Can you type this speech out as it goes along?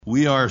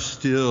We are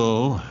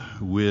still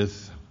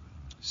with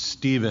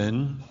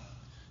Stephen,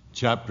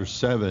 chapter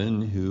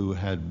 7, who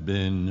had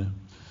been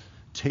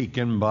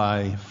taken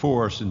by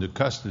force into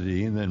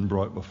custody and then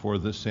brought before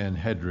the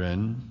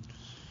Sanhedrin,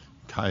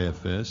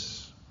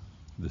 Caiaphas,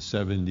 the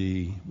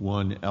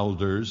 71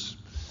 elders.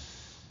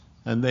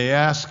 And they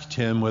asked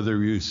him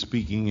whether he was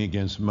speaking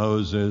against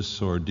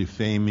Moses or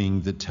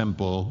defaming the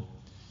temple.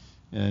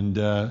 And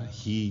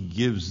he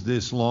gives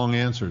this long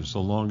answer. It's the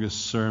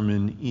longest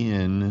sermon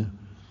in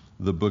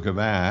the book of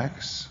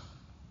Acts.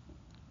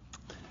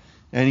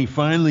 And he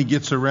finally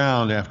gets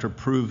around after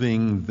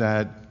proving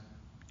that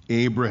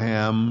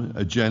Abraham,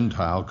 a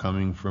Gentile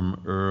coming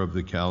from Ur of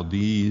the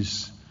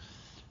Chaldees,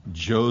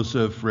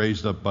 Joseph,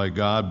 raised up by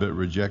God but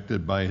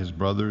rejected by his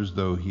brothers,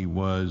 though he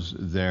was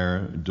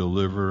their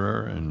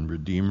deliverer and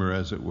redeemer,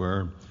 as it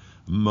were,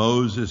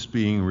 Moses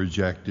being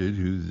rejected,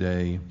 who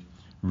they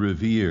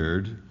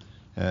revered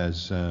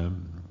as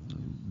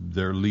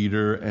their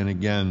leader and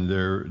again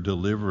their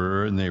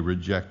deliverer, and they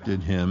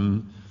rejected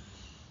him.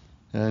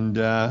 And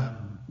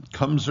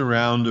comes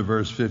around to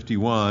verse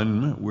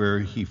 51, where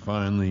he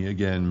finally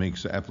again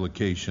makes the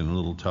application a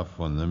little tough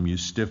on them. You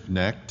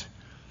stiff-necked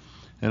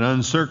and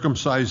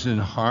uncircumcised in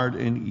heart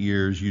and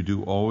ears, you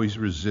do always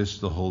resist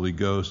the Holy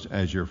Ghost,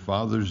 as your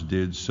fathers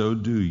did, so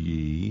do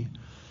ye.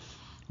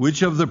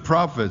 Which of the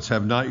prophets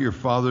have not your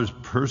fathers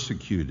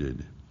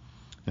persecuted?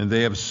 And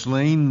they have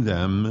slain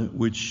them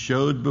which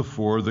showed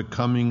before the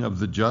coming of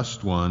the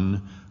just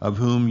one, of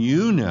whom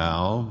you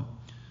now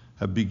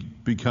have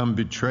become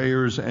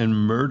betrayers and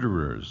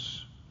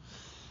murderers,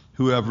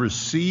 who have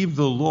received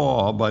the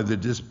law by the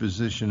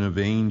disposition of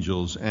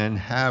angels and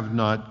have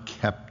not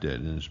kept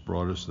it. And it's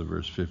brought us to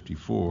verse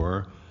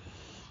 54.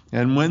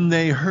 And when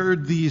they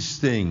heard these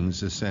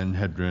things, the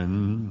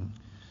Sanhedrin,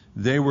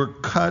 they were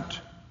cut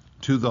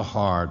to the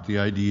heart. The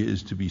idea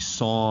is to be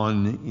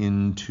sawn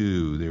in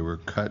two. They were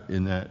cut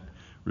in that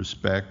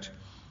respect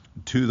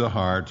to the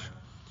heart.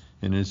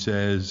 And it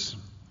says,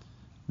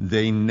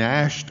 they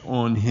gnashed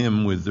on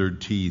him with their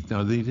teeth.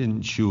 Now, they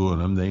didn't chew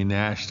on him. They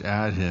gnashed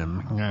at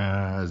him,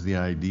 is the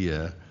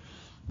idea.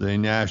 They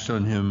gnashed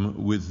on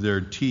him with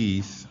their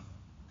teeth.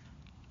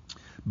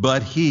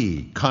 But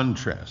he,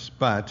 contrast,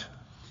 but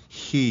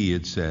he,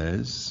 it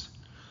says,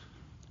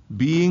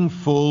 being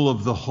full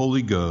of the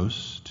Holy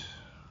Ghost,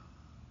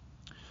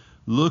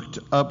 looked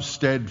up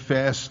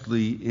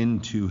steadfastly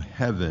into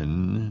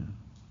heaven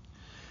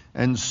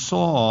and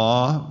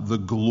saw the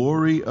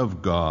glory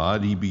of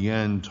God. He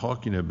began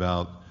talking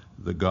about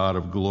the God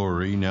of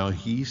glory. Now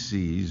he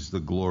sees the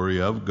glory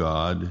of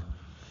God,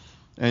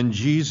 and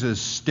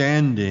Jesus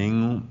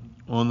standing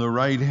on the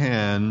right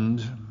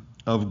hand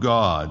of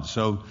God.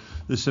 So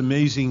this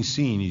amazing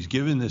scene, he's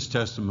given this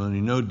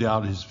testimony, no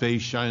doubt his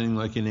face shining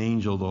like an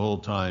angel the whole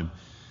time,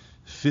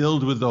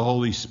 filled with the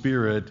Holy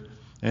Spirit.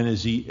 And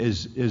as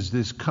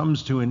this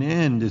comes to an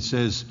end, it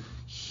says,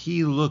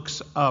 he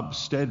looks up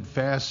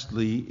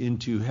steadfastly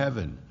into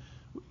heaven.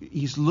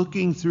 He's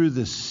looking through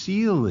the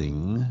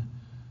ceiling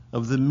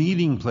of the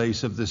meeting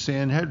place of the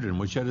Sanhedrin,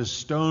 which had a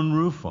stone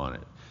roof on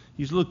it.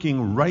 He's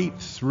looking right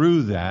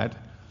through that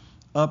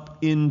up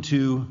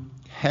into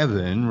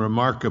heaven.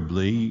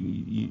 Remarkably,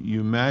 you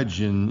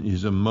imagine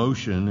his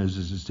emotion as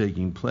this is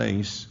taking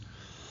place.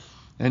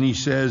 And he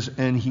says,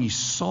 and he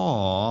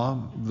saw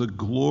the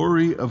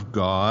glory of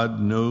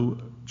God, no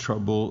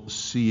trouble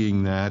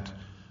seeing that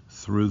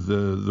through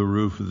the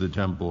roof of the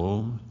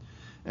temple.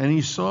 And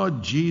he saw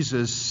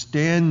Jesus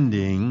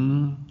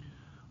standing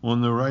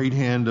on the right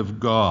hand of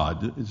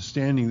God,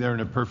 standing there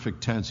in a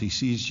perfect tense. He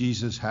sees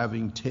Jesus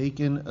having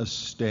taken a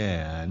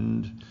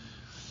stand.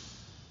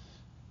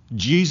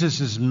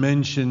 Jesus is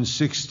mentioned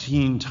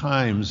 16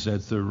 times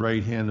at the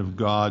right hand of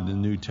God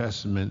in the New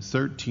Testament.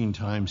 13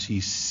 times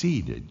he's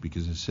seated,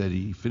 because it said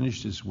he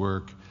finished his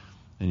work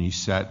and he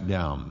sat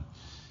down.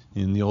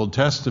 In the Old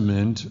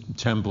Testament,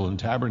 temple and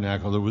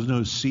tabernacle, there was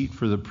no seat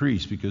for the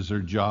priests because their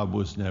job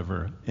was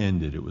never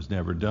ended. It was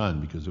never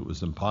done because it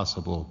was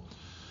impossible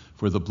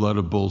for the blood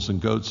of bulls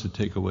and goats to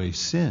take away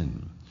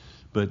sin.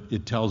 But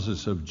it tells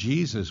us of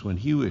Jesus, when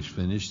he was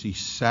finished, he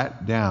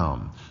sat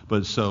down.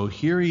 But so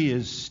here he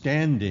is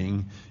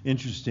standing,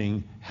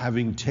 interesting,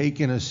 having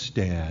taken a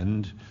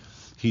stand.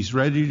 He's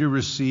ready to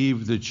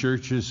receive the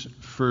church's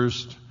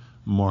first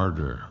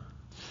martyr.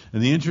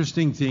 And the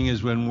interesting thing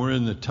is, when we're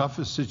in the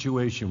toughest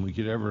situation we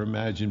could ever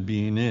imagine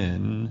being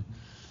in,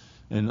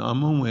 and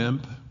I'm a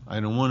wimp,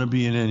 I don't want to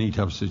be in any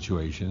tough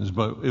situations,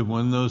 but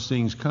when those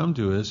things come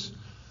to us,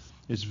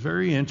 it's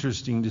very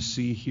interesting to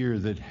see here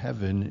that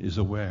heaven is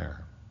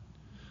aware.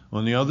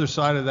 On the other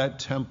side of that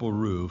temple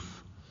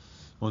roof,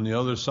 on the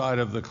other side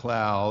of the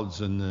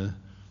clouds and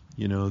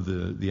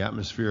the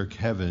atmospheric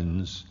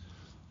heavens,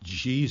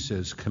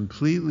 Jesus,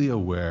 completely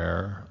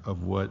aware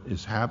of what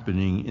is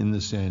happening in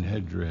the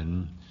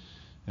Sanhedrin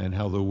and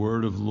how the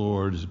word of the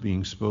Lord is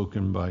being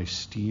spoken by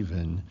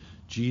Stephen,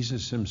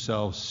 Jesus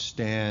himself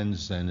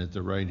stands then at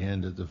the right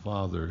hand of the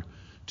Father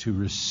to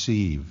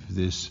receive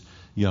this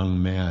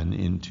young man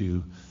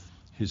into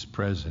his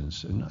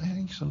presence. And I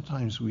think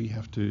sometimes we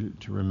have to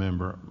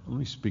remember, let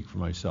me speak for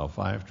myself,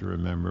 I have to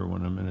remember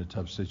when I'm in a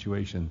tough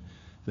situation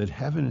that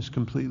heaven is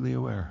completely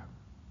aware.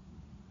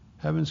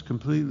 Heaven's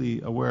completely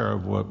aware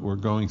of what we're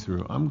going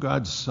through. I'm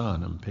God's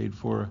son. I'm paid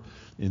for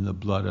in the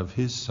blood of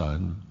his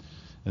son.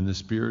 And the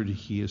spirit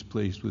he has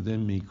placed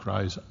within me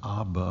cries,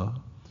 Abba,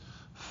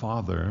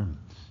 Father.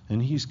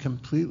 And he's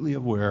completely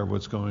aware of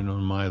what's going on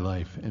in my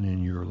life and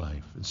in your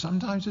life. And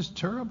sometimes it's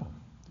terrible.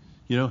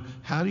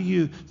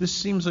 This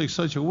seems like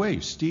such a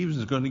waste.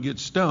 Stephen's going to get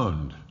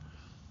stoned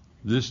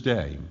this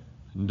day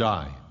and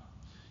die.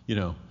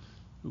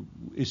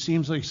 It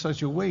seems like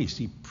such a waste.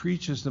 He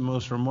preaches the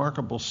most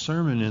remarkable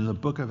sermon in the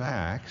book of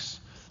Acts.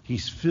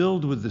 He's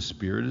filled with the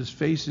Spirit. His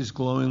face is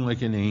glowing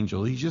like an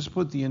angel. He just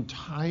put the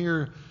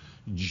entire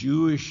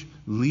Jewish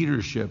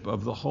leadership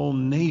of the whole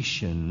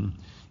nation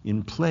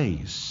in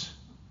place.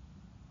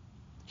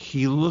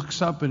 He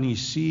looks up and he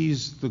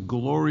sees the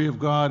glory of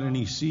God, and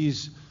he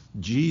sees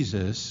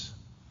Jesus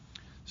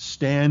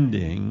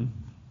standing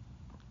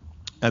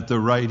at the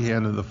right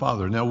hand of the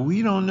Father. Now,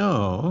 we don't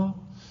know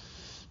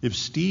if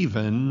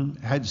Stephen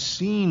had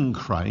seen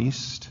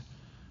Christ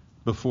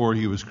before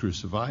he was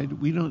crucified.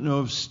 We don't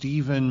know if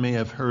Stephen may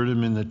have heard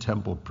him in the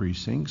temple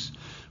precincts.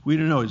 We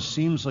don't know. It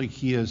seems like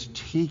he has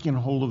taken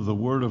hold of the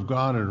Word of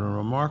God in a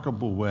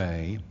remarkable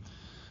way.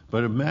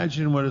 But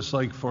imagine what it's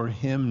like for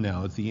him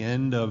now at the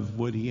end of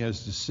what he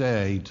has to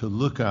say, to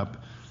look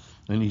up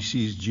and he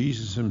sees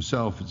Jesus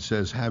himself, it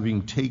says,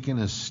 having taken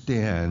a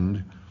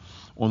stand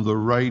on the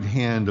right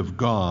hand of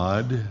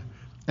God.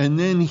 And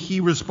then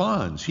he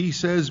responds. He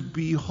says,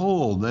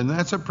 behold, and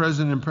that's a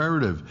present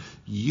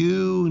imperative.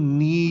 You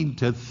need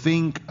to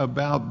think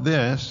about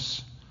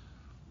this.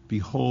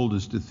 Behold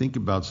is to think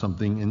about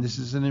something, and this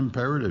is an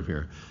imperative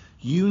here.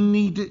 You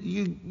need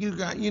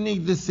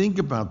to think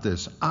about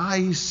this.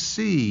 I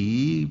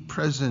see,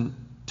 present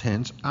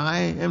tense, I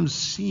am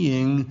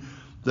seeing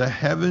the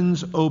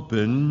heavens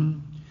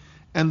open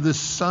and the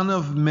Son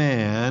of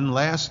Man.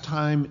 Last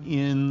time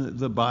in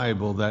the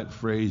Bible that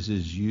phrase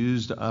is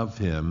used of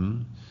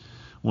him,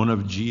 one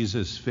of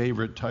Jesus'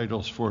 favorite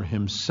titles for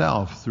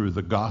himself through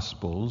the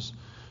Gospels,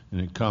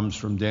 and it comes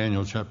from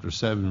Daniel chapter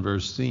 7,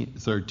 verse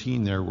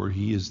 13 there, where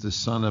he is the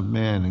Son of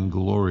Man in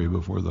glory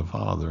before the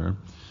Father.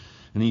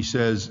 And he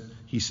says,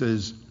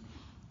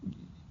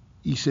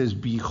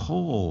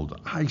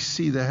 behold, I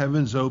see the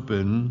heavens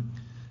open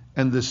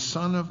and the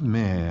Son of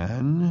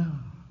Man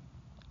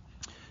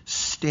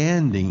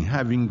standing,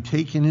 having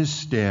taken his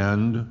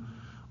stand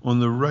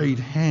on the right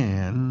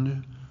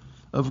hand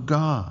of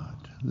God.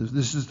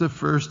 This is the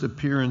first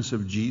appearance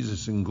of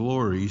Jesus in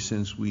glory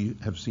since we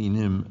have seen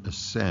him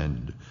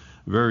ascend.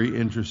 Very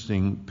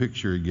interesting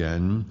picture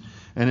again.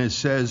 And it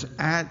says,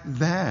 at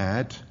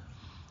that,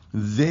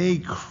 they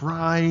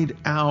cried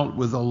out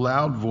with a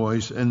loud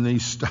voice, and they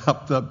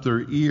stopped up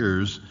their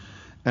ears,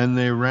 and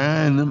they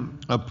ran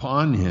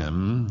upon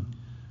him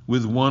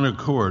with one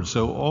accord.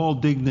 So all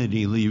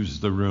dignity leaves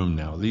the room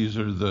now. These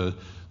are the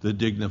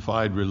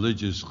dignified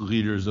religious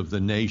leaders of the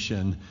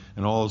nation,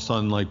 and all of a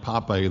sudden, like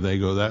Popeye, they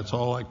go, that's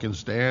all I can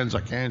stand.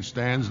 I can't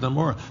stand no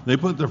more. They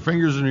put their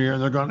fingers in the air,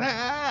 and they're going,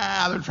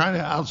 they're trying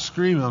to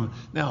outscream him.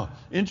 Now,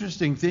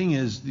 interesting thing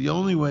is, the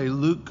only way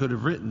Luke could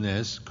have written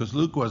this, because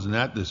Luke wasn't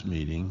at this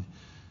meeting,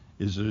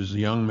 is there's a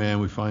young man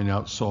we find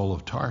out, Saul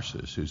of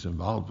Tarsus, who's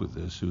involved with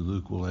this, who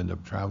Luke will end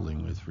up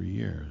traveling with for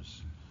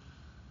years.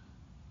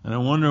 And I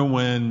wonder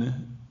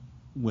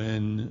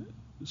when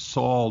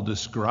Saul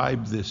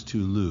described this to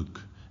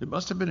Luke, it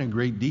must have been in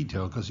great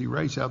detail because he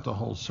writes out the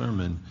whole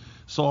sermon.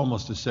 Paul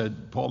must have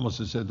said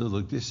to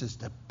Luke, this is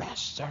the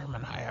best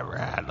sermon I ever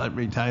had. Let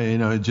me tell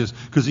you, just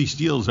because he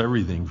steals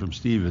everything from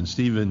Stephen.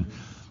 Stephen,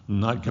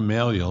 not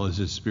Gamaliel, is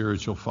his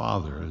spiritual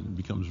father. It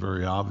becomes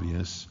very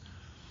obvious.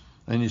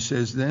 And he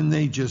says, then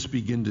they just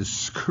begin to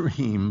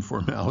scream,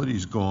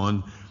 formality's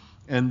gone,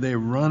 and they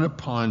run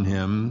upon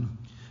him.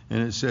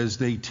 And it says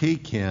they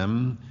take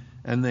him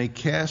and they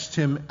cast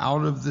him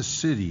out of the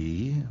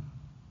city,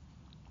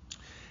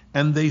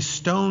 and they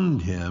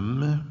stoned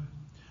him.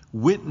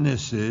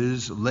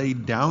 Witnesses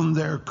laid down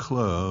their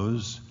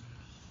clothes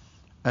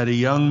at a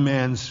young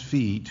man's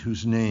feet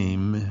whose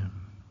name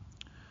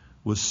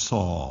was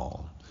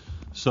Saul.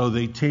 So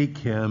they take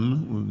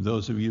him.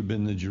 Those of you who've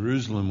been to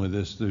Jerusalem with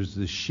us, there's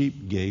the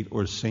Sheep Gate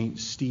or St.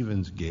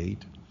 Stephen's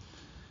Gate.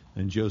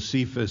 And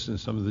Josephus and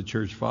some of the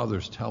church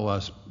fathers tell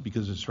us,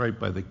 because it's right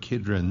by the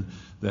Kidron,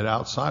 that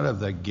outside of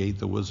that gate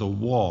there was a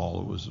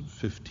wall. It was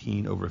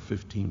over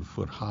 15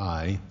 foot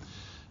high,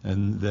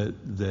 and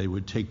that they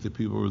would take the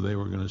people they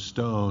were going to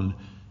stone,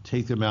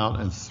 take them out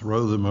and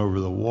throw them over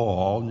the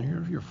wall.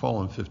 And you're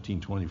falling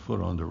 15, 20 foot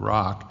onto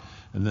rock,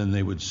 and then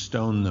they would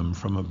stone them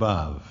from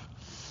above.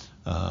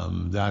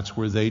 That's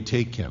where they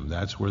take him.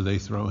 That's where they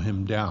throw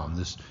him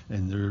down.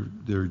 And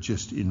they're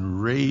just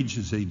enraged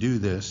as they do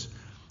this.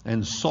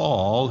 And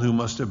Saul, who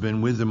must have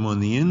been with them on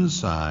the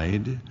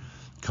inside,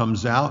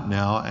 comes out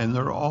now, and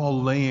they're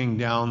all laying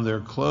down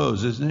their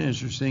clothes. Isn't it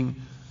interesting?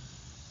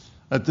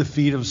 At the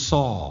feet of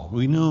Saul.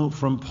 We know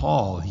from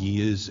Paul he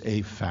is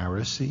a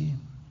Pharisee.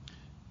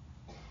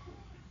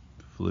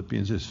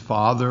 Philippians. His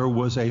father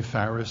was a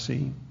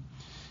Pharisee.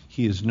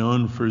 He is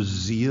known for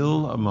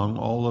zeal among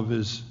all of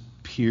his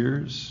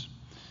peers.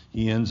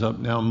 He ends up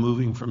now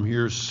moving from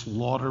here,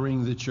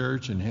 slaughtering the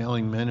church and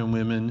hailing men and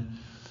women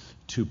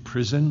to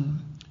prison,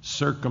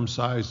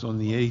 circumcised on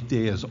the 8th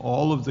day, as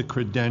all of the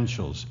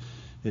credentials.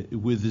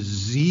 With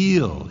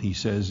zeal, he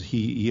says,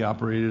 he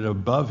operated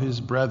above his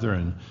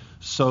brethren.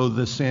 So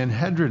the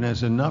Sanhedrin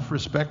has enough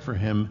respect for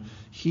him.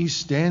 He's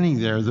standing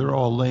there. They're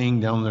all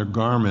laying down their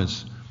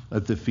garments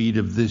at the feet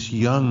of this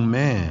young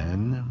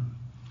man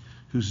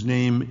whose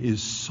name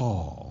is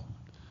Saul.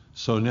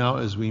 So now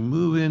as we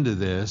move into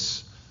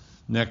this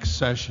next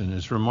session,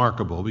 it's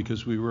remarkable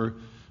because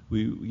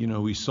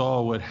we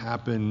saw what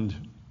happened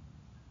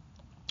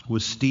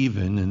with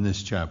Stephen in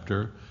this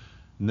chapter,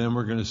 and then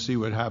we're going to see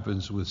what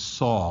happens with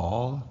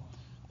Saul,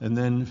 and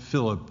then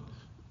Philip.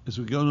 As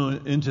we go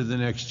into the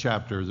next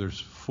chapter, there's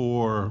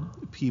 4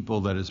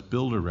 people that it's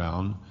built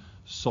around: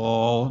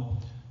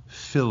 Saul,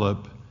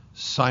 Philip,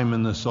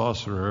 Simon the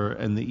sorcerer,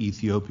 and the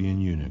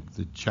Ethiopian eunuch.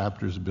 The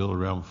chapter is built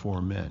around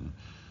 4 men.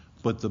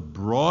 But the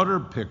broader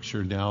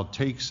picture now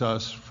takes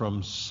us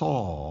from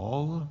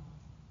Saul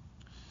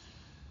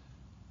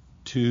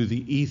to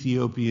the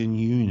Ethiopian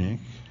eunuch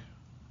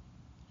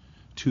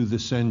to the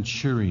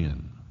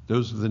centurion.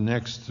 Those are the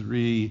next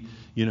 3,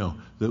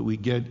 that we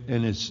get,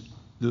 and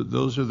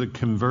those are the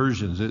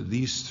conversions.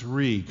 These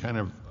 3 kind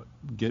of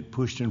get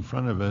pushed in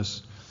front of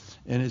us,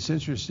 and it's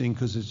interesting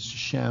because it's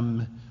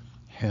Shem,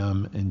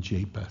 Ham, and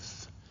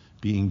Japheth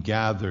being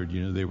gathered.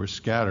 They were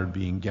scattered,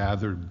 being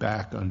gathered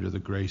back under the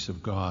grace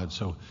of God.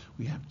 So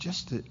we have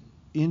just an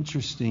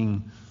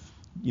interesting,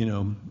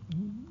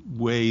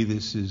 way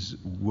this is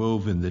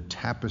woven. The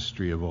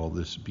tapestry of all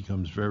this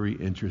becomes very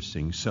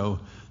interesting. So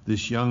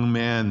this young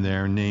man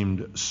there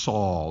named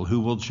Saul,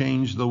 who will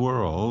change the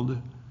world,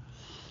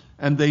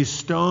 and they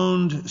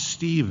stoned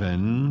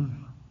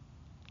Stephen,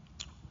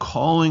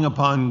 calling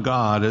upon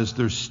God as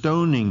they're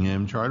stoning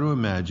him. Try to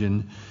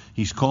imagine.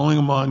 He's calling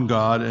upon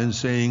God and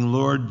saying,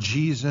 Lord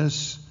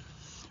Jesus,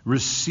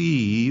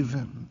 receive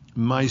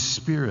my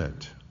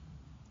spirit.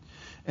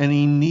 And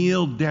he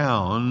kneeled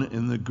down,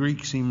 and the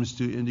Greek seems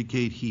to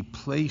indicate he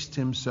placed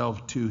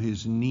himself to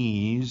his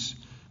knees,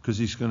 because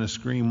he's going to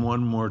scream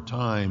one more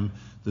time.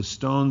 The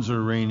stones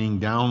are raining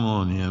down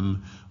on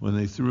him. When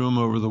they threw him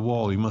over the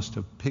wall, he must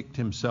have picked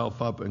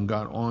himself up and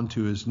got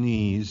onto his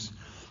knees.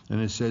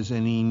 And it says,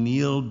 and he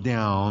kneeled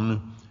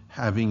down,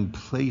 having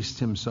placed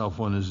himself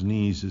on his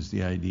knees is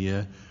the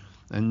idea.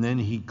 And then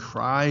he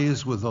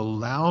cries with a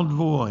loud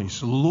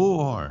voice,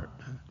 Lord,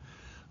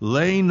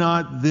 lay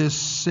not this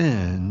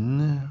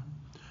sin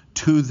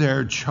to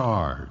their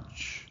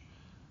charge.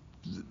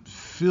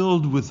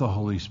 Filled with the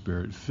Holy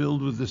Spirit,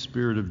 filled with the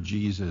Spirit of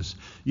Jesus.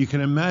 You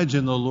can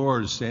imagine the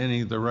Lord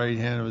standing at the right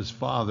hand of his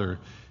Father,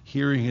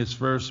 hearing his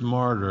first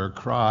martyr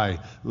cry,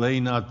 lay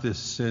not this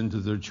sin to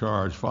their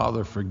charge.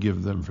 Father,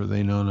 forgive them, for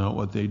they know not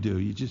what they do.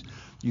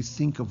 You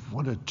think of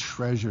what a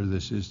treasure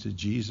this is to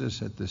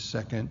Jesus at this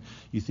second.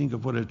 You think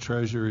of what a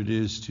treasure it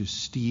is to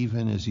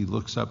Stephen as he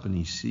looks up and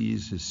he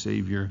sees his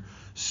Savior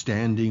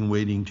standing,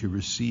 waiting to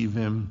receive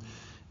him.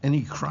 And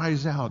he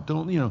cries out,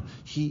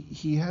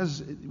 he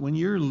has, when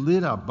you're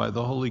lit up by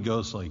the Holy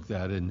Ghost like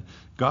that and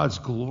God's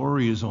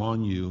glory is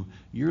on you,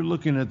 you're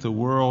looking at the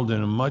world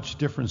in a much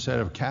different set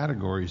of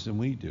categories than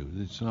we do.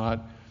 It's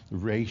not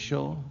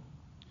racial.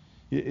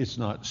 It's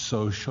not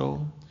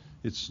social.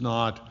 It's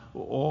not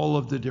all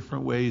of the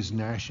different ways,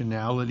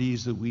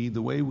 nationalities the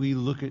way we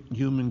look at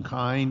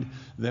humankind,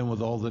 then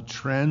with all the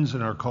trends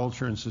in our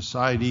culture and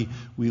society,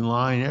 we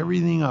line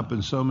everything up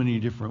in so many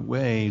different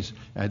ways.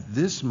 At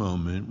this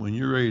moment, when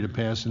you're ready to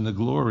pass into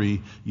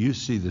glory, you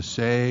see the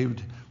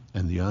saved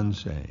and the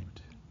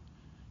unsaved.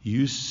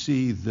 You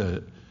see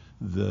the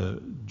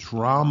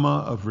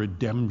drama of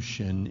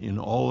redemption in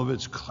all of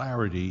its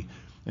clarity.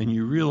 And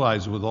you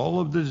realize with all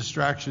of the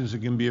distractions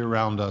that can be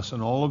around us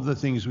and all of the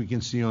things we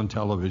can see on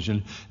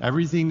television,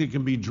 everything that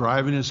can be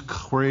driving us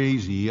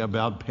crazy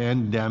about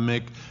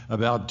pandemic,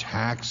 about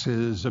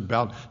taxes,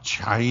 about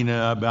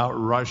China, about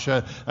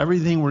Russia,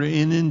 everything we're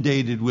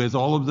inundated with,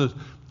 all of the...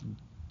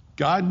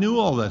 God knew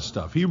all that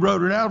stuff. He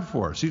wrote it out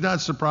for us. He's not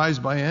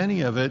surprised by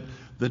any of it.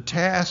 The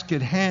task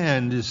at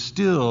hand is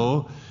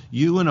still,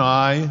 you and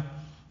I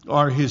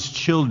are his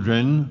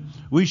children.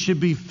 We should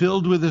be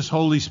filled with his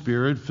Holy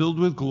Spirit, filled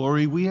with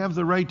glory. We have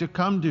the right to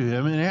come to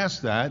him and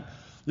ask that.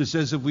 It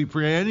says if we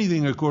pray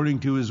anything according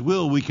to his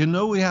will, we can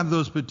know we have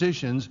those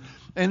petitions,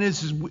 and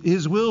it's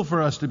his will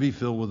for us to be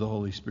filled with the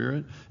Holy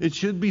Spirit. It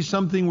should be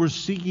something we're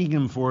seeking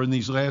him for in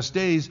these last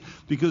days,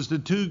 because the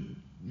 2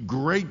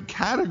 great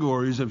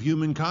categories of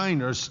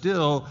humankind are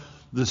still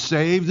the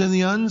saved and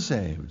the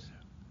unsaved,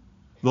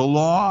 the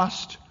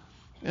lost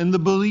and the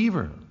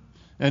believer.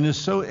 And it's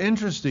so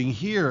interesting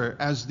here,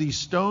 as these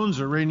stones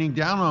are raining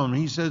down on him,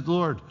 he says,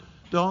 Lord,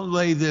 don't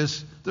lay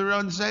this. They're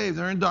unsaved.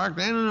 They're in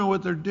darkness. They don't know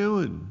what they're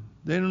doing.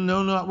 They don't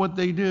know not what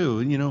they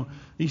do.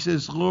 He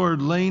says,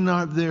 Lord, lay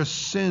not their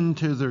sin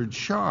to their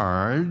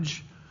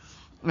charge.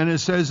 And it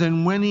says,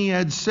 and when he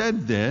had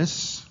said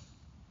this,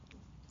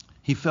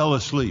 he fell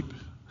asleep.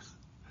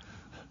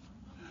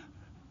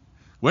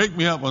 Wake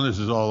me up when this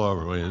is all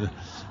over.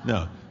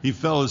 No, he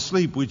fell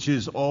asleep, which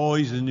is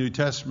always a New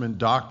Testament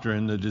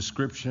doctrine, the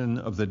description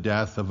of the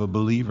death of a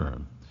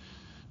believer.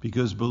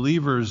 Because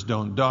believers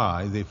don't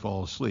die, they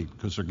fall asleep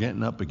because they're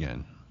getting up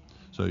again.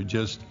 So he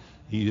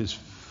just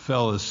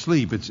fell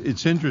asleep.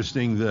 It's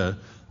interesting, the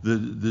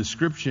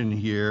description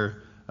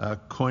here,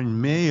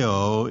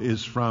 koinmeo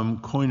is from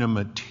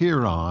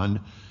koinomateron.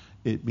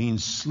 It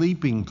means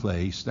sleeping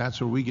place. That's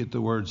where we get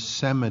the word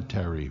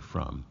cemetery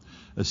from.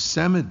 A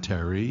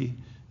cemetery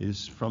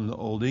is from the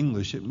Old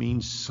English. It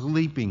means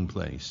sleeping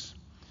place.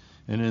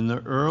 And in the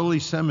early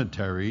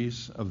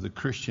cemeteries of the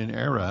Christian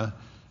era,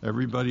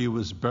 everybody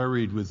was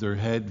buried with their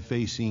head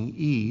facing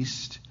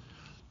east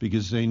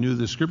because they knew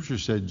the scripture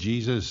said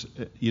Jesus,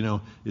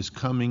 is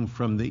coming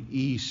from the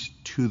east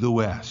to the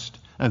west.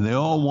 And they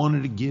all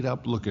wanted to get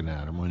up looking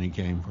at him when he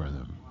came for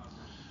them.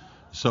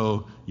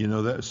 So,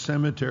 that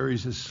cemetery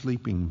is a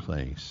sleeping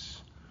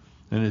place.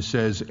 And it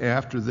says,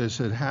 after this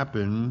had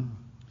happened,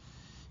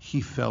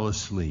 he fell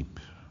asleep.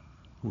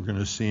 We're going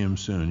to see him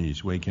soon.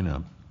 He's waking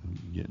up,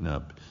 getting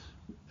up,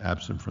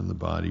 absent from the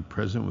body,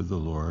 present with the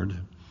Lord.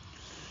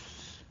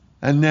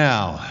 And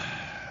now,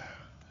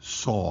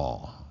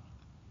 Saul.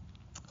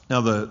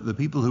 Now, the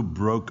people who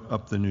broke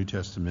up the New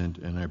Testament,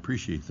 and I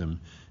appreciate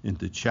them,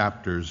 into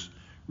chapters,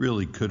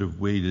 really could have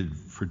waited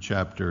for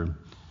chapter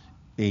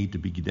 8 to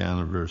be down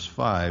in verse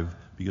 5,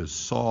 because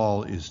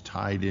Saul is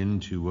tied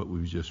into what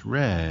we've just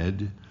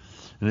read.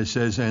 And it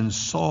says, and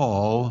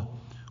Saul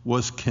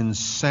was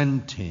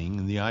consenting,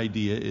 and the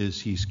idea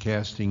is he's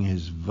casting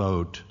his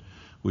vote,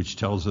 which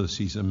tells us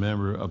he's a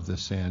member of the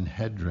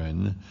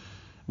Sanhedrin,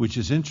 which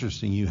is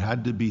interesting. You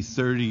had to be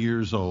 30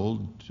 years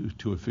old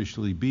to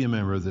officially be a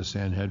member of the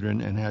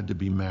Sanhedrin and had to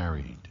be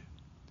married.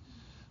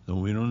 So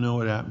we don't know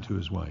what happened to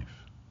his wife.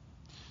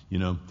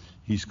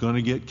 He's going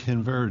to get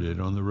converted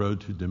on the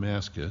road to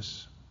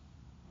Damascus.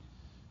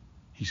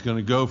 He's going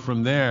to go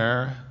from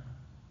there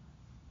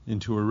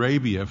into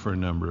Arabia for a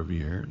number of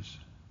years.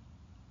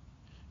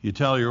 You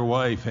tell your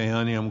wife, hey,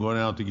 honey, I'm going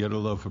out to get a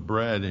loaf of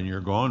bread, and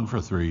you're gone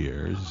for 3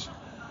 years.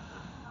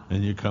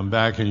 And you come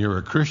back and you're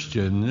a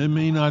Christian, it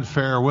may not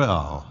fare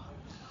well.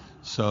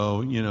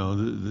 So,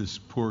 this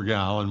poor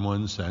gal, in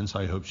one sense,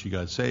 I hope she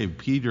got saved.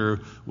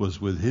 Peter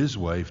was with his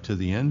wife to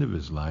the end of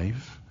his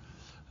life.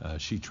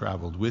 She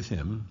traveled with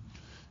him,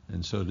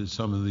 and so did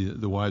some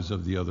of the wives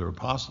of the other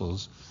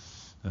apostles.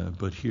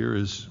 But here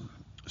is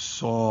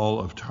Saul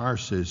of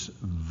Tarsus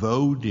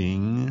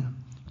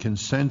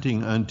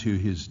consenting unto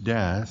his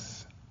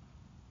death.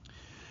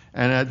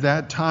 And at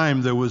that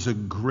time there was a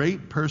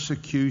great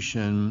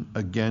persecution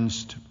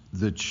against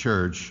the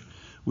church,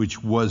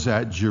 which was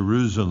at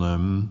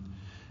Jerusalem,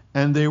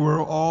 and they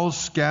were all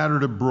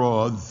scattered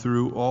abroad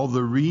through all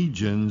the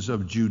regions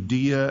of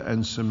Judea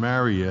and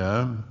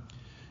Samaria,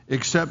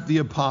 except the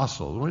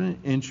apostles. What an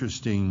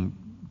interesting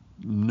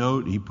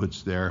note he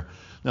puts there.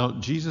 Now,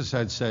 Jesus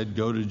had said,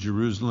 go to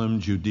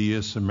Jerusalem,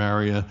 Judea,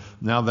 Samaria.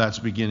 Now that's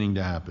beginning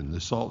to happen. The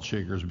salt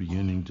shaker is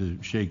beginning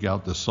to shake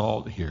out the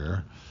salt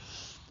here.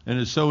 And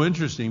it's so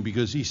interesting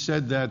because he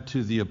said that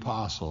to the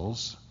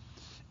apostles.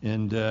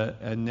 And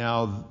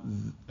now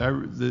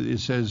it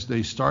says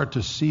they start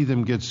to see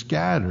them get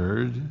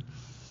scattered.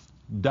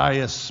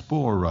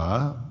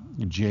 Diaspora,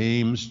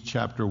 James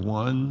chapter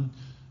 1,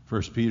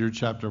 1 Peter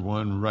chapter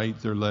 1, write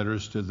their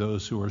letters to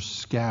those who are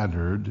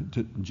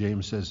scattered.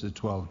 James says the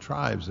 12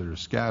 tribes that are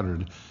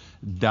scattered.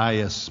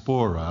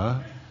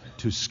 Diaspora,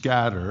 to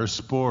scatter,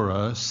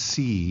 spora,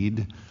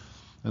 seed.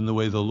 And the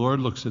way the Lord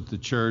looks at the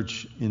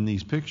church in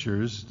these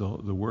pictures, the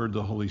word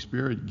the Holy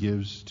Spirit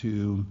gives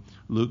to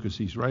Luke as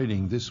he's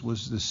writing, this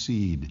was the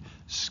seed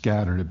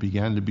scattered. It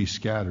began to be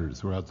scattered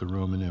throughout the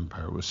Roman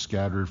Empire. It was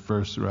scattered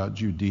first throughout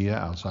Judea,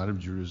 outside of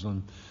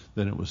Jerusalem.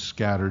 Then it was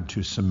scattered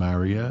to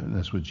Samaria, and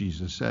that's what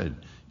Jesus said.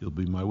 You'll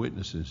be my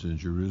witnesses in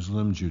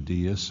Jerusalem,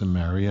 Judea,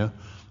 Samaria.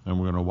 And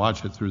we're going to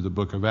watch it through the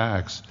book of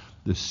Acts.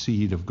 The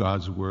seed of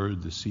God's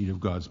word, the seed of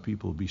God's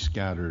people will be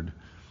scattered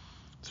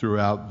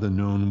throughout the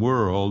known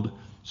world.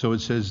 So it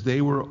says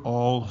they were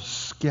all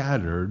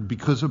scattered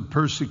because of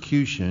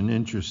persecution,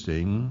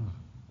 interesting,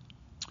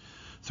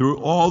 through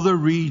all the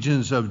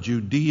regions of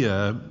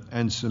Judea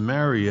and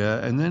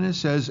Samaria. And then it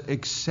says,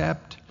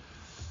 except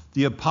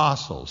the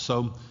apostles.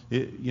 So,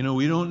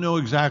 we don't know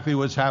exactly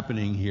what's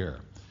happening here.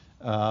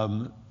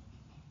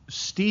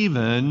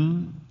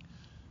 Stephen,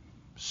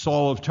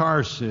 Saul of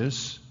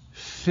Tarsus,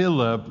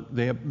 Philip,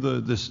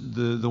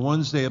 the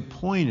ones they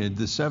appointed,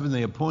 the 7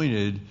 they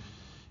appointed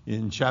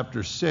in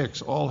chapter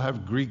 6, all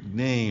have Greek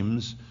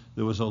names.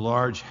 There was a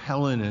large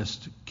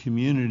Hellenist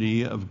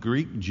community of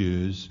Greek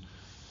Jews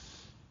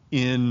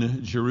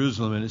in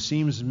Jerusalem, and it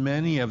seems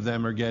many of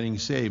them are getting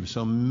saved.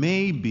 So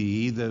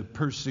maybe the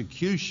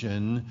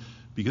persecution,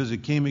 because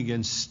it came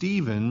against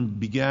Stephen,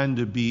 began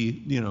to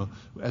be,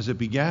 as it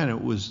began,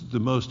 it was the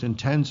most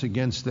intense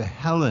against the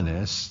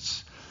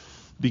Hellenists,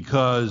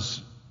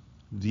 because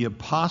the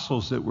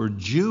apostles that were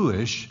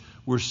Jewish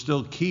were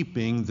still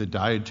keeping the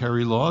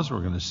dietary laws. We're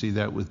going to see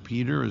that with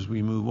Peter as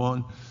we move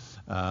on.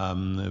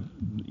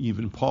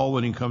 Even Paul,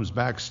 when he comes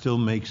back, still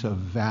makes a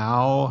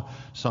vow.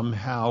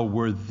 Somehow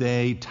were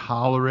they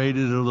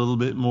tolerated a little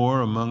bit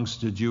more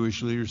amongst the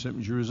Jewish leadership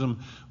in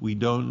Jerusalem? We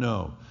don't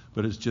know.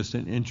 But it's just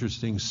an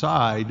interesting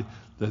side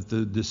that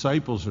the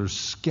disciples are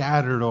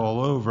scattered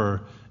all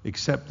over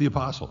except the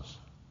apostles.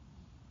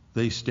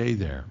 They stay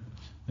there.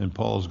 And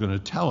Paul's going to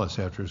tell us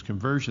after his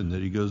conversion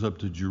that he goes up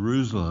to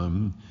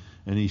Jerusalem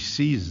and he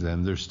sees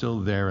them. They're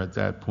still there at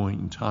that point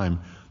in time.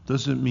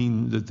 Doesn't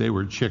mean that they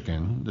were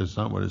chicken. That's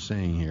not what it's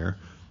saying here.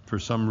 For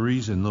some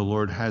reason, the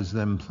Lord has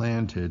them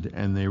planted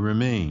and they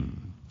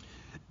remain.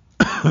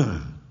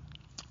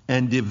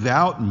 And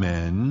devout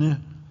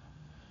men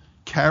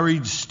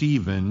carried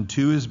Stephen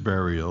to his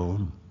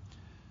burial,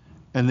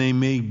 and they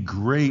made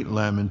great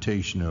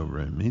lamentation over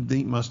him.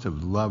 They must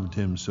have loved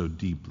him so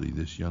deeply,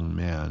 this young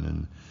man,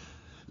 and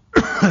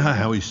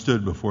how he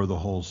stood before the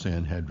whole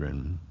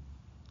Sanhedrin.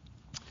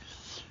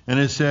 And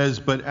it says,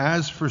 but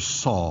as for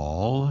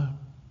Saul,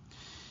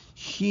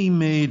 he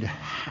made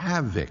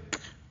havoc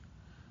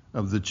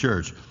of the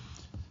church.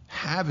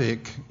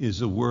 Havoc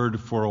is a word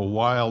for a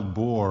wild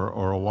boar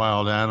or a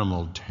wild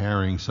animal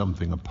tearing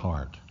something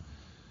apart.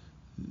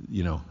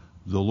 You know,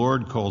 the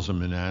Lord calls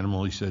him an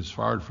animal. He says, it's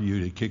hard for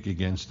you to kick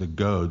against the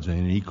goads,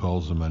 and he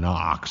calls him an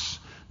ox.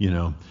 You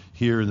know,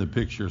 here in the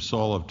picture,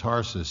 Saul of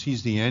Tarsus,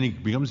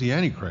 becomes the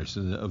Antichrist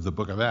of the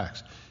book of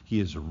Acts.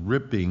 He is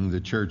ripping the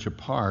church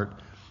apart,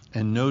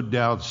 and no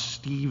doubt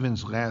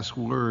Stephen's last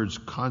words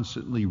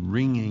constantly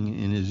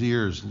ringing in his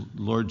ears,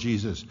 Lord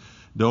Jesus,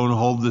 don't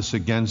hold this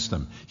against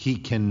them. He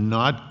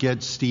cannot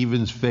get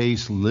Stephen's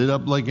face lit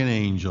up like an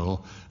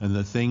angel, and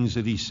the things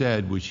that he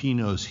said, which he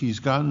knows he's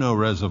got no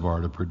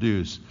reservoir to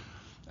produce,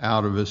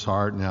 out of his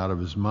heart and out of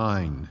his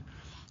mind.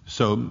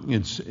 So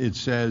it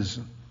says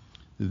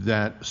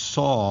that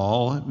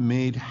Saul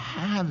made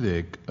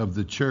havoc of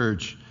the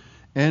church,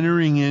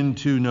 entering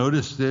into,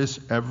 notice this,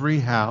 every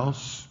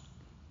house,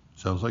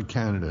 sounds like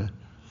Canada,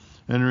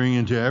 entering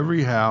into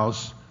every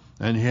house,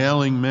 and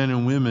hailing men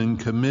and women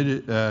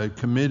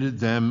committed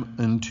them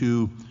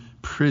into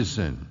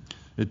prison.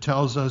 It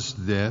tells us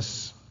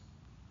this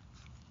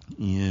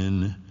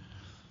in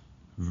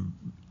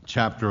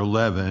chapter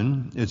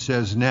 11. It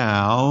says,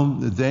 now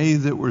they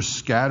that were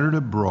scattered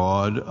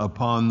abroad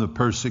upon the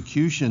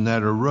persecution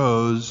that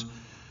arose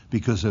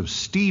because of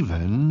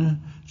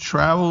Stephen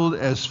traveled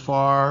as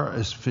far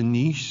as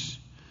Phoenicia,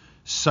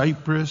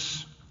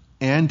 Cyprus,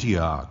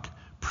 Antioch,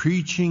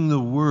 preaching the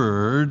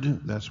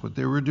word, that's what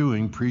they were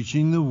doing,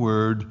 preaching the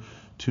word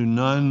to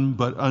none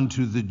but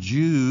unto the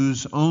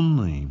Jews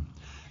only.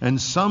 And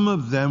some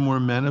of them were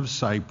men of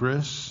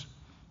Cyprus,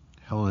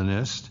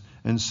 Hellenist,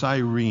 and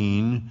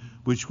Cyrene,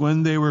 which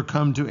when they were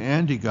come to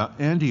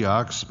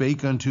Antioch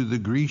spake unto the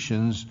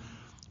Grecians,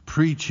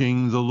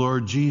 preaching the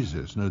Lord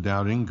Jesus, no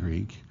doubt in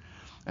Greek.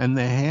 And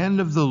the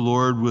hand of the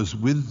Lord was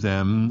with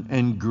them,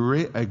 and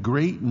a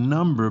great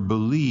number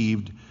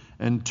believed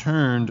and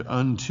turned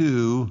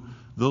unto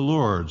the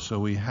Lord. So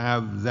we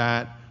have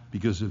that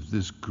because of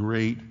this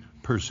great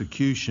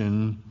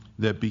persecution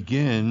that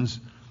begins.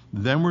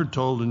 Then we're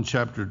told in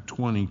chapter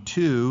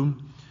 22,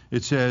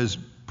 it says,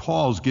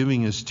 Paul's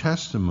giving his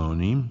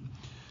testimony.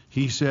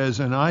 He says,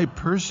 and I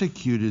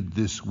persecuted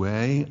this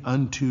way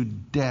unto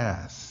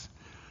death,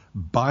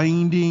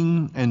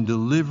 binding and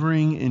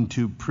delivering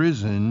into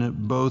prison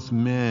both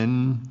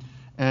men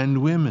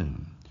and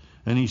women.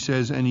 And he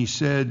says, and he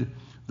said,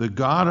 the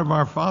God of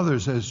our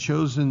fathers has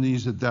chosen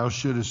these that thou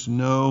shouldest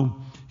know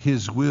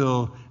his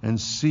will and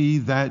see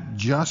that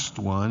just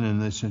one.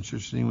 And it's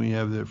interesting we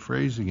have that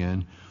phrase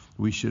again.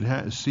 We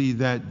should see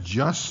that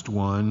just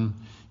one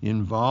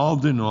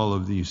involved in all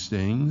of these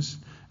things.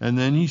 And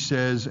then he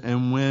says,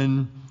 and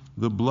when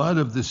the blood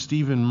of the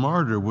Stephen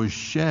martyr was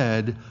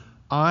shed,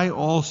 I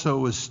also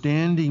was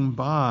standing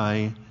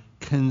by,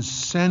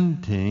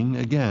 consenting,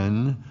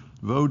 again,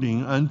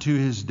 voting unto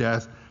his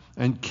death,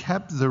 and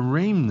kept the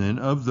remnant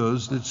of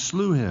those that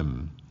slew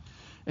him.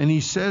 And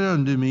he said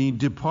unto me,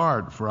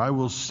 depart, for I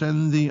will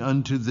send thee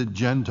unto the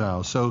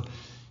Gentiles. So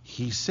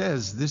he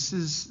says, this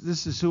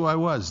is who I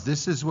was.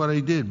 This is what I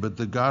did. But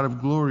the God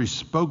of glory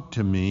spoke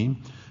to me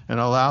and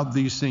allowed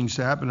these things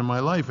to happen in my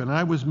life. And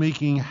I was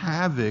making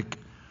havoc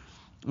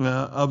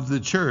of the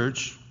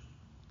church.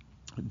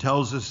 It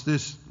tells us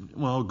this,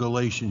 well,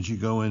 Galatians, you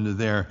go into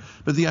there.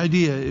 But the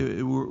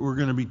idea, we're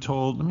going to be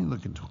told, let me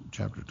look at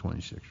chapter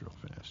 26 real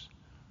fast.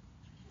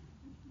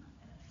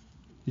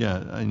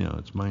 Yeah, I know,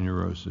 it's my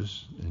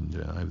neurosis,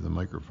 and I have the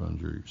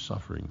microphones are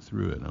suffering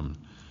through it. I'm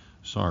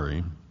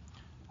sorry.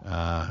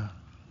 Chapter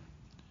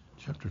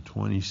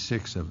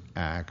 26 of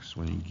Acts,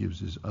 when he gives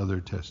his other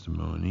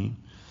testimony,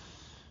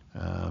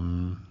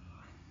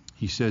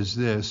 he says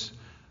this,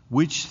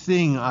 which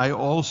thing I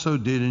also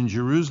did in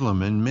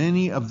Jerusalem, and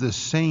many of the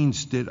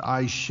saints did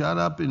I shut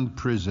up in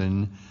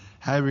prison,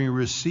 having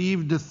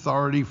received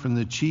authority from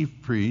the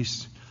chief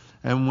priests,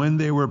 and when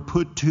they were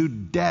put to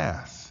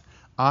death,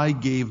 I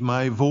gave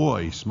my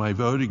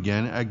vote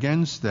again,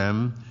 against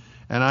them,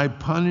 And I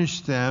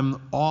punished them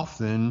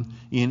often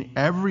in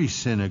every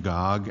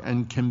synagogue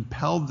and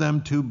compelled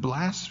them to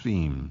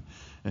blaspheme.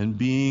 And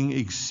being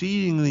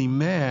exceedingly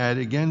mad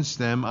against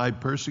them, I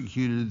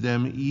persecuted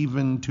them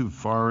even to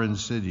foreign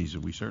cities.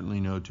 And we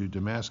certainly know to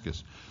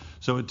Damascus.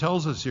 So it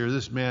tells us here,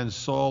 this man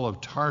Saul of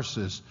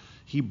Tarsus,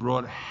 he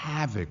brought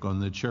havoc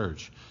on the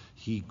church.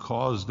 He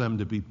caused them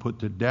to be put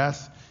to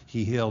death.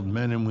 He hailed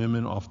men and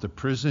women off to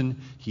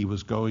prison. He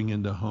was going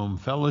into home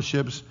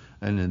fellowships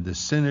and into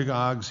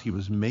synagogues. He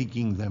was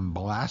making them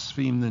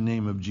blaspheme the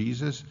name of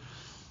Jesus.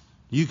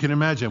 You can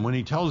imagine when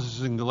he tells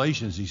us in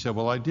Galatians, he said,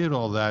 well, I did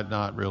all that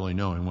not really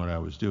knowing what I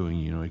was doing.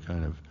 You know, he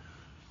kind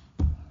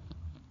of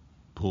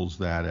pulls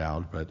that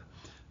out. But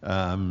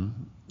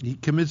he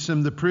commits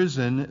them to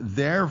prison.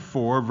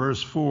 Therefore,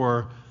 verse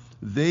 4,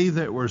 they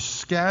that were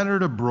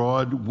scattered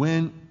abroad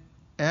went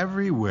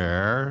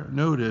everywhere,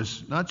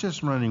 notice, not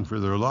just running for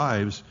their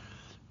lives,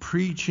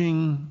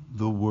 preaching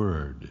the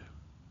word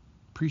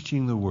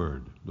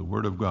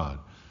of God.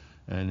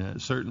 And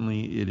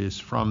certainly it is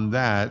from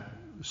that,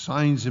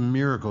 signs and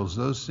miracles,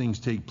 those things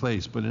take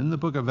place. But in the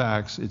book of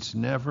Acts, it's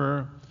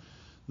never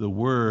the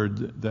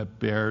word that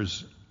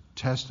bears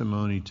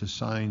testimony to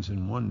signs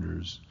and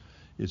wonders.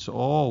 It's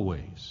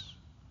always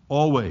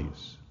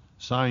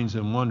signs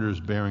and wonders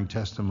bearing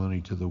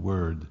testimony to the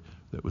word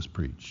that was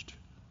preached.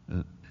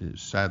 And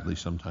sadly,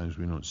 sometimes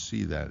we don't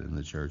see that in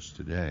the church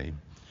today.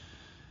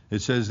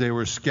 It says they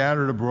were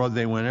scattered abroad.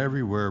 They went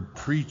everywhere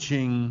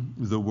preaching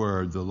the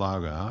word, the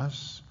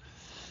Logos.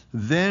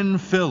 Then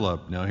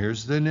Philip. Now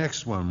here's the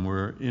next one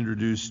we're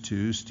introduced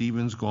to.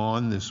 Stephen's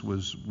gone.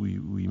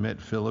 We met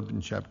Philip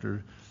in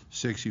chapter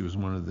 6. He was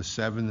one of the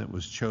 7 that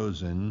was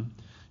chosen.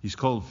 He's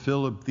called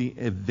Philip the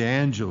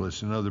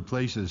evangelist in other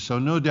places. So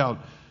no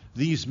doubt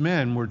these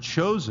men were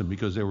chosen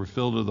because they were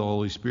filled with the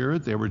Holy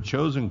Spirit. They were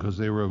chosen because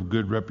they were of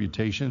good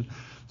reputation.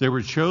 They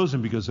were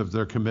chosen because of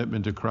their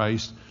commitment to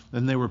Christ.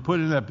 And they were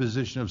put in that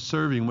position of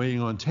serving,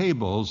 waiting on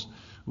tables.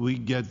 We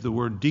get the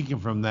word deacon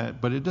from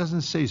that, but it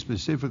doesn't say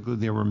specifically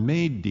they were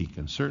made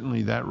deacons.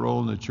 Certainly that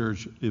role in the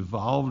church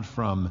evolved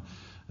from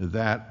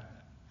that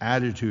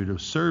attitude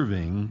of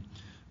serving.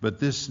 But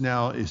this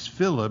now is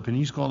Philip, and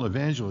he's called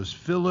evangelist.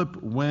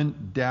 Philip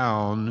went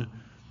down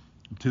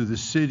to the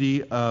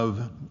city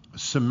of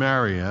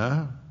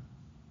Samaria,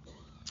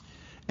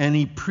 and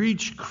he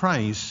preached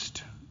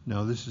Christ.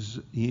 Now this is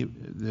the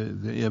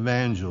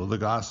evangel, the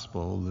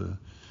gospel.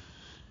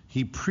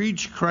 He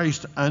preached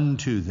Christ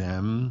unto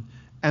them,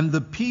 and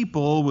the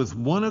people with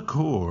one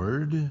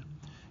accord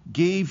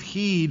gave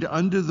heed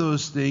unto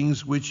those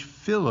things which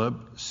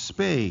Philip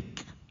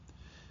spake.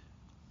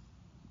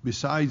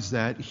 Besides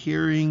that,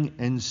 hearing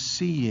and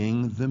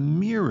seeing the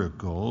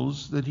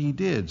miracles that he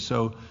did.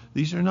 So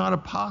these are not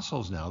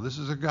apostles now. This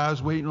is a guy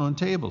who's waiting on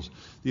tables.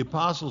 The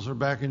apostles are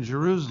back in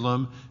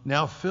Jerusalem.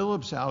 Now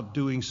Philip's out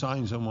doing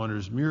signs and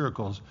wonders,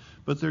 miracles.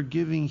 But they're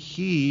giving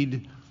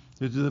heed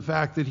to the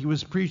fact that he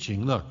was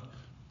preaching. Look,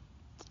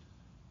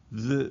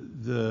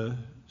 the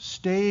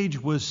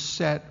stage was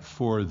set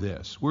for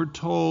this. We're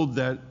told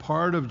that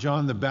part of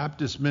John the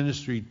Baptist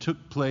ministry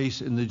took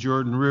place in the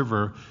Jordan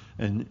River,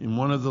 and in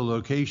one of the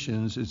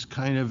locations, it's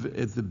kind of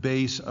at the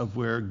base of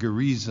where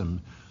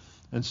Gerizim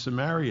and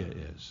Samaria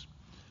is.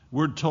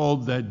 We're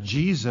told that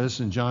Jesus,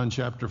 in John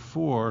chapter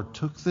 4,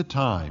 took the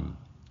time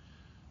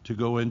to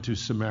go into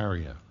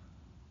Samaria.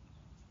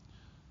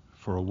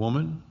 For a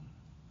woman,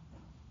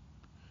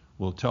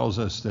 well, it tells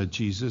us that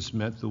Jesus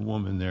met the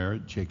woman there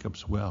at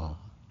Jacob's well.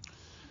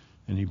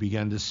 And he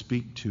began to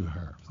speak to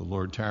her. If the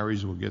Lord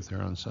tarries, we'll get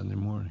there on Sunday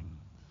morning.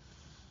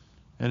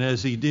 And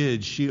as he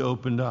did, she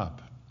opened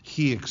up.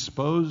 He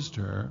exposed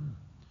her,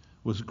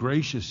 was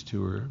gracious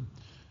to her.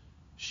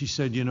 She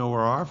said, you know,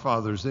 where our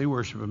fathers, they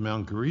worship at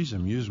Mount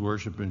Gerizim. You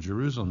worship in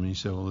Jerusalem. And he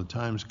said, well, the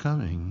time's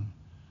coming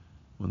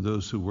when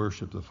those who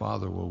worship the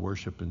Father will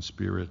worship in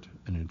spirit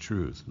and in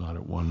truth, not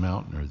at one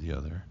mountain or the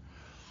other.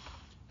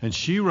 And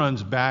she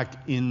runs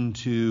back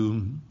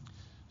into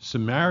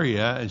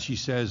Samaria, and she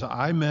says,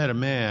 I met a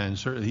man,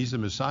 certainly he's the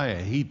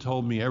Messiah. He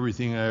told me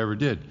everything I ever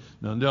did.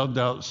 Now, no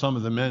doubt some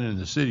of the men in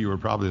the city were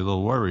probably a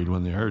little worried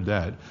when they heard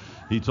that.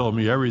 He told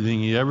me everything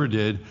he ever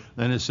did.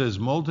 And it says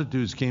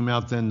multitudes came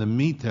out then to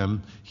meet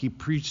them. He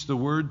preached the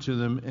word to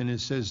them, and it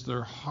says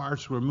their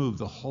hearts were moved.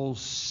 The whole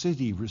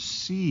city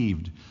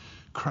received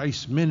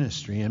Christ's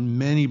ministry, and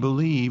many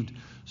believed.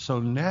 So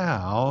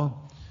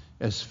now,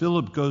 as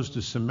Philip goes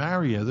to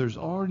Samaria, there's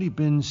already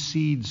been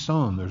seed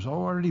sown. There's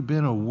already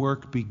been a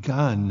work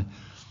begun.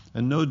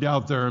 And no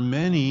doubt there are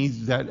many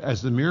that,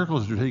 as the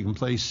miracles are taking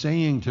place,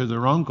 saying to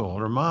their uncle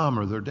or mom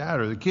or their dad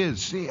or the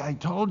kids, see, I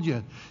told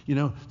you,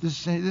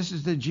 this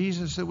is the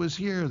Jesus that was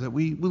here that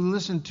we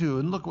listened to,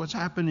 and look what's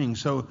happening.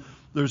 So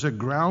there's a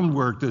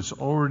groundwork that's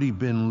already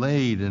been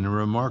laid in a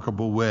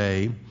remarkable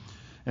way.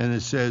 And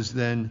it says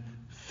then,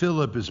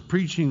 Philip is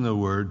preaching the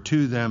word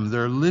to them.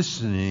 They're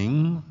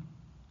listening.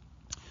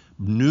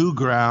 New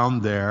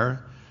ground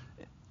there,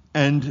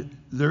 and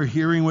they're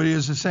hearing what he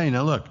has to say.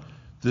 Now look,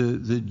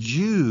 the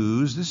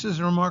Jews, this is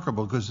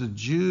remarkable because the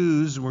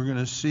Jews, we're going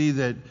to see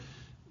that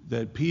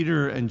that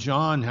Peter and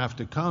John have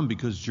to come,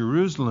 because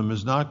Jerusalem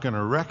is not going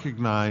to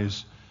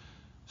recognize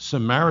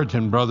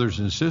Samaritan brothers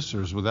and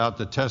sisters without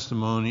the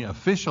testimony,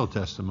 official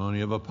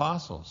testimony of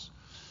apostles.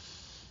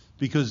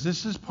 Because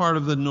this is part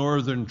of the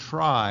northern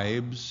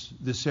tribes,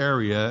 this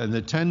area, and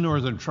the 10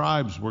 northern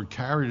tribes were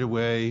carried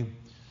away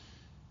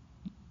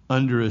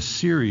under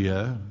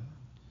Assyria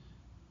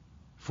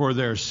for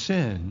their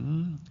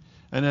sin.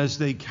 And as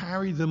they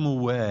carried them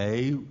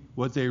away,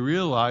 what they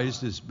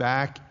realized is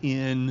back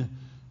in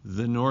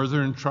the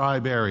northern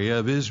tribe area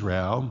of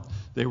Israel,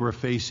 they were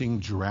facing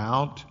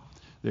drought,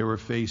 they were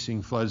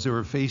facing floods, they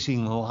were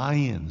facing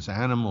lions,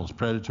 animals,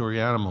 predatory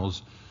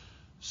animals.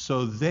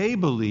 So they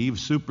believed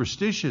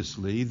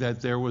superstitiously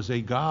that there was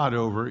a God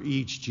over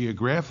each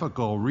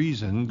geographical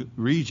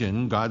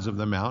region, gods of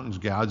the mountains,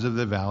 gods of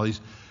the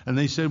valleys. And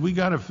they said, we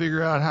got to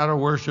figure out how to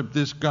worship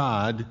this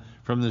God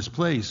from this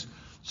place.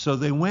 So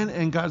they went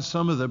and got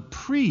some of the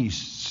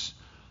priests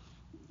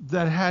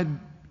that had,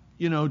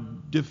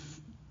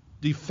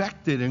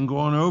 defected and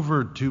gone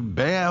over to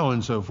Baal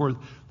and so forth.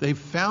 They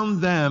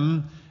found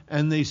them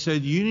and they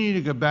said, you need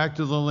to go back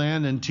to the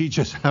land and teach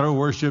us how to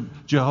worship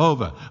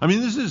Jehovah. I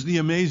mean, this is the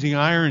amazing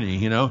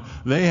irony,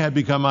 They had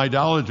become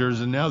idolaters,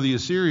 and now the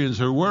Assyrians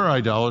who were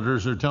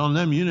idolaters are telling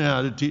them,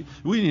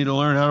 we need to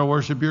learn how to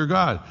worship your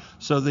God.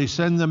 So they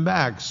send them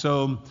back.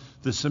 So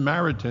the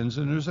Samaritans,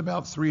 and there's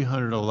about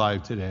 300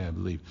 alive today, I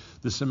believe.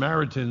 The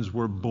Samaritans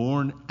were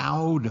born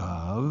out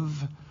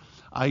of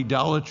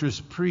idolatrous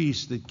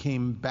priests that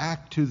came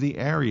back to the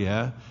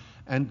area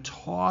and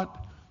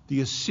taught the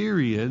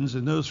Assyrians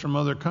and those from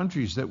other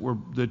countries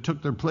that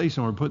took their place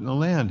and were put in the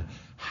land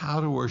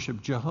how to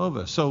worship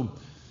Jehovah. So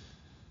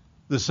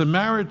the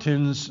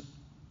Samaritans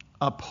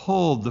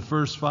uphold the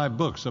first 5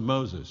 books of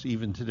Moses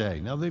even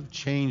today. Now they've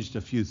changed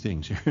a few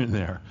things here and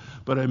there,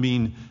 but I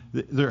mean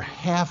they're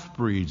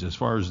half-breeds as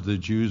far as the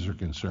Jews are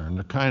concerned.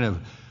 They're kind of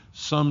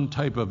some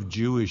type of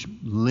Jewish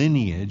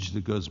lineage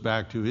that goes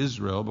back to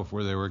Israel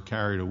before they were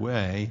carried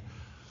away.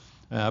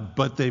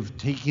 But they've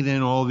taken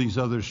in all these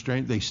other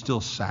strengths. They still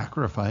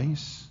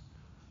sacrifice.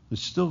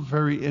 It's still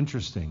very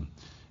interesting.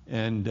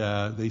 And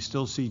they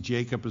still see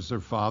Jacob as their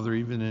father.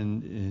 Even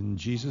in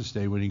Jesus'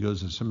 day when he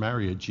goes to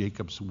Samaria,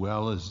 Jacob's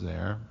well is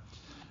there.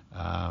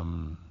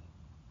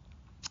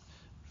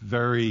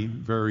 Very,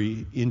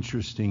 very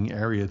interesting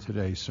area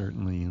today,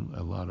 certainly.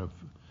 A lot of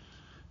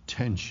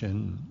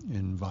tension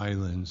and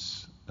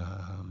violence.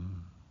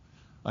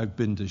 I've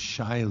been to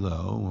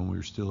Shiloh when we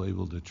were still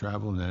able to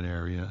travel in that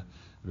area.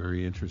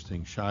 Very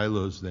interesting.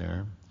 Shiloh's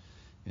there,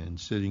 and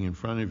sitting in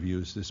front of you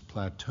is this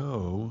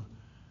plateau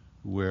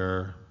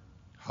where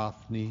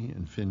Hophni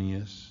and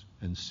Phinehas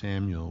and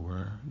Samuel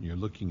were. You're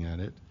looking at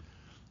it,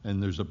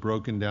 and there's a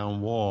broken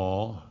down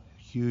wall,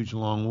 huge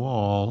long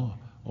wall,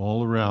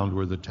 all around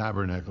where the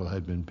tabernacle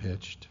had been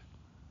pitched.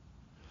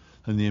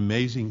 And the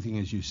amazing thing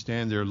is you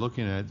stand there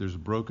looking at it, there's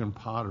broken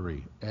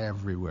pottery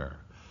everywhere.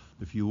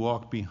 If you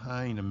walk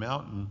behind a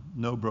mountain,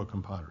 no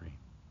broken pottery.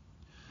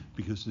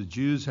 Because the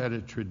Jews had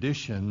a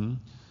tradition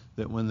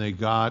that when they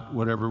got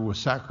whatever was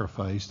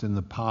sacrificed in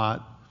the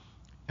pot,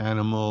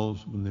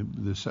 animals,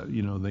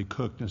 when they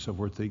cooked and so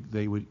forth,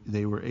 they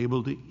were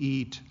able to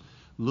eat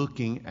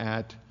looking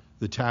at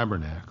the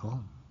tabernacle,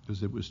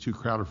 because it was too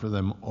crowded for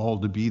them all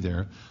to be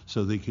there.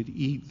 So they could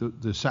eat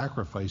the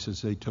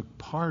sacrifices they took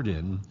part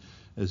in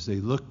as they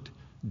looked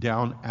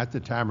down at the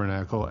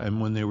tabernacle,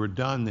 and when they were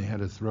done, they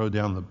had to throw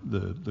down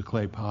the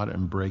clay pot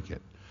and break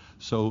it.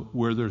 So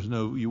where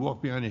you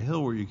walk behind a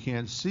hill where you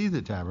can't see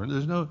the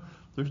tabernacle,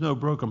 there's no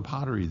broken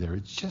pottery there.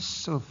 It's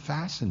just so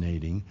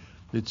fascinating.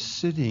 It's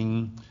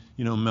sitting,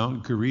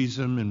 Mount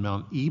Gerizim and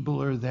Mount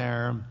Ebal are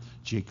there.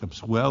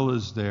 Jacob's well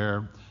is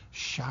there.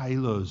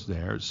 Shiloh's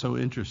there. It's so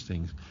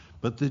interesting.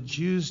 But the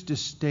Jews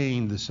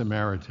disdained the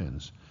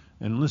Samaritans.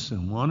 And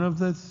listen, one of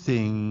the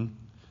things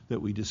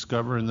that we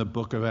discover in the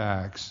book of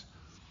Acts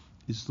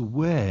is the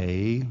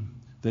way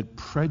that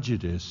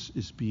prejudice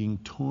is being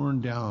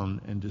torn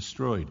down and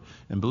destroyed.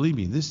 And believe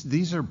me,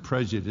 these are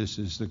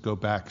prejudices that go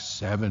back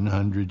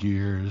 700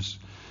 years.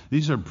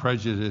 These are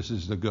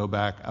prejudices that go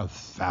back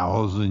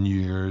 1,000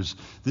 years.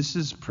 This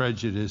is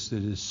prejudice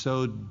that is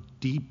so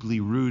deeply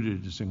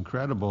rooted, it's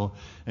incredible.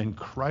 And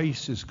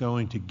Christ is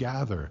going to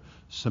gather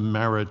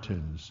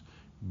Samaritans,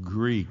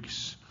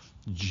 Greeks,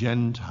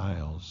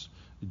 Gentiles,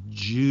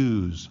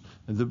 Jews.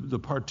 The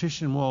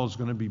partition wall is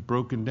going to be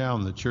broken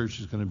down. The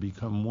church is going to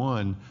become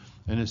one.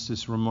 And it's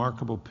this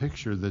remarkable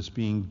picture that's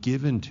being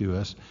given to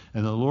us.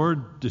 And the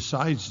Lord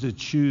decides to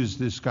choose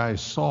this guy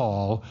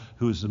Saul,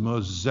 who is the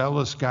most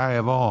zealous guy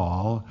of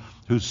all,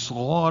 who's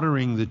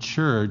slaughtering the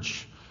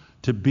church,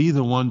 to be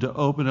the one to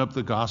open up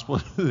the gospel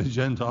to the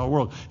Gentile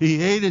world. He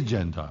hated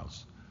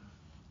Gentiles.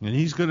 And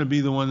he's going to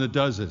be the one that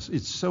does this.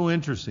 It's so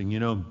interesting.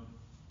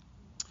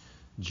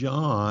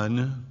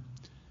 John,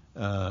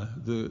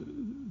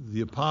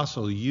 the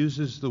apostle,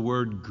 uses the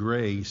word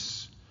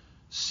grace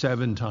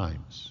 7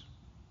 times.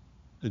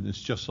 And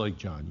it's just like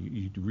John.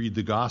 You read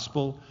the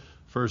gospel,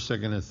 1st,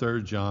 2nd, and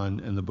 3rd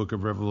John, and the book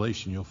of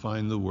Revelation, you'll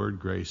find the word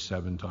grace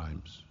 7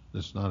 times.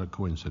 That's not a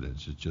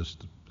coincidence. It's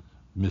just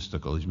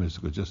mystical. He's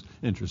mystical. Just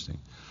interesting.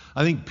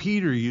 I think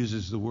Peter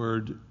uses the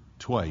word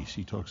twice.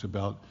 He talks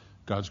about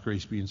God's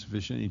grace being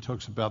sufficient. He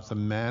talks about the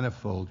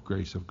manifold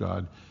grace of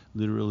God,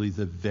 literally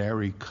the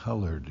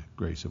vari-colored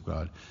grace of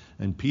God.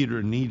 And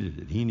Peter needed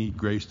it. He needed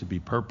grace to be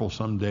purple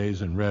some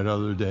days and red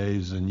other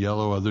days and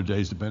yellow other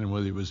days, depending on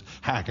whether he was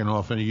hacking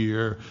off in a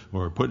ear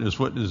or putting his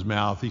foot in his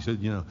mouth. He said,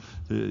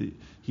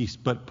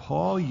 but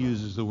Paul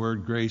uses the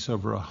word grace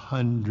over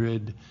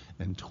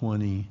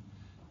 120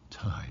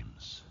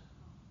 times.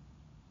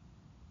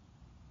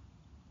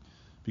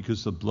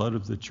 Because the blood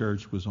of the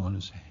church was on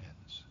his hands.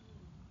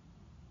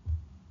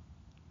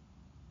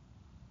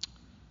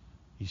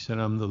 He said,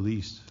 I'm the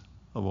least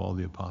of all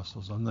the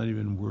apostles. I'm not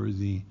even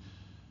worthy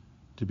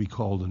to be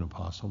called an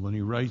apostle. When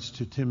he writes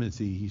to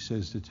Timothy, he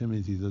says to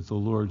Timothy that the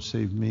Lord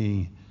saved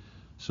me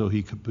so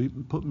he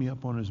could put me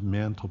up on his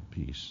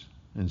mantelpiece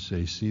and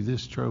say, see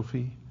this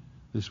trophy?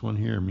 This one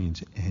here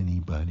means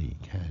anybody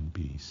can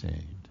be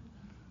saved.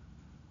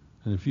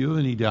 And if you have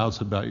any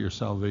doubts about your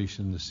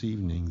salvation this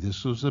evening,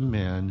 this was a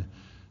man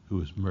who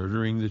was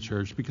murdering the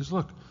church. Because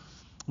look,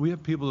 we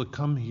have people that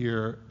come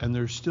here and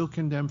they're still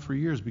condemned for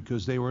years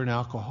because they were an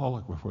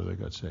alcoholic before they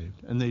got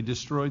saved. And they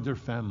destroyed their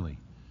family.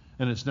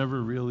 And it's never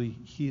really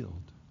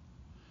healed.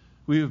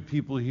 We have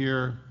people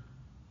here,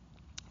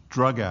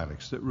 drug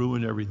addicts, that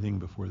ruined everything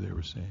before they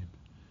were saved.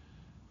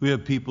 We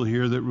have people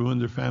here that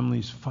ruined their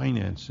family's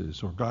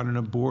finances or got an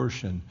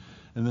abortion.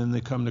 And then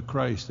they come to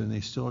Christ and they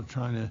still are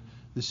trying to,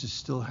 this is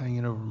still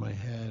hanging over my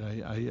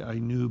head. I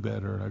knew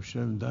better. I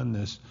shouldn't have done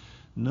this.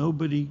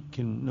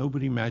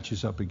 Nobody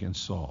matches up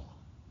against Saul.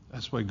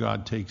 That's why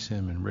God takes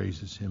him and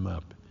raises him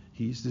up.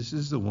 This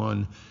is the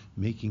one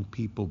making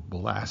people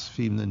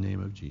blaspheme the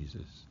name of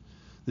Jesus.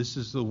 This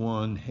is the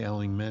one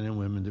hailing men and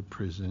women to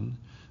prison.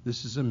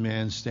 This is a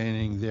man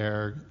standing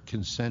there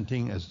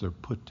consenting as they're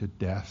put to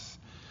death.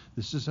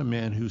 This is a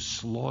man who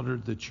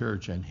slaughtered the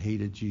church and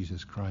hated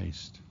Jesus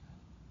Christ.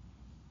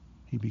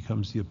 He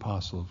becomes the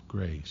apostle of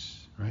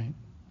grace, right?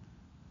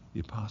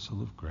 The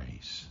apostle of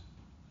grace.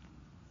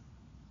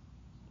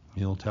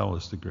 He'll tell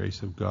us the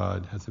grace of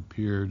God hath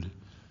appeared,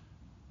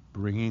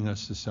 bringing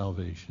us to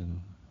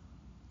salvation,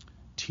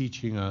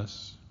 teaching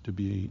us to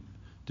be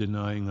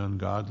denying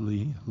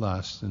ungodly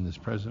lust in this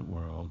present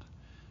world,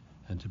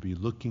 and to be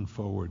looking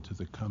forward to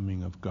the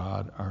coming of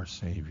God our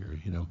Savior.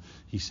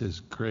 He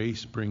says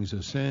grace brings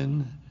us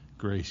in,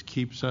 grace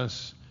keeps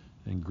us,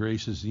 and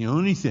grace is the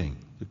only thing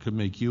that could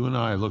make you and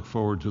I look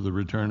forward to the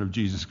return of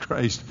Jesus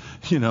Christ,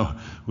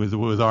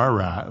 with our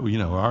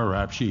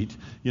rap sheet,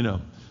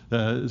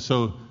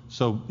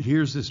 So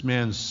here's this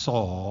man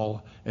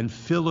Saul, and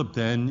Philip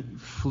then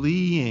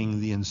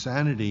fleeing the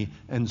insanity,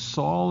 and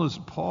Saul is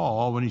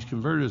Paul, when he's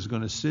converted, is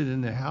going to sit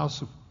in the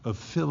house of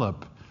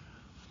Philip,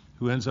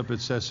 who ends up at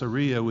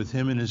Caesarea with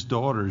him and his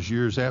daughters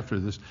years after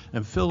this.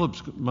 And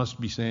Philip must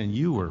be saying,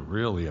 you were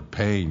really a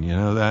pain, you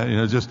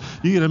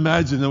can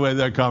imagine the way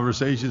that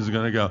conversation is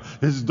going to go.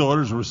 His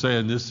daughters were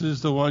saying, this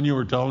is the one you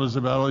were telling us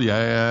about? Oh,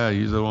 yeah,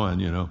 he's the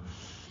one,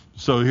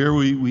 So here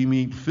we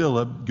meet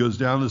Philip, goes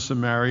down to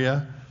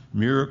Samaria,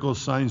 miracles,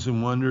 signs,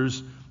 and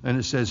wonders. And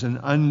it says, and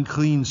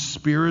unclean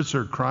spirits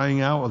are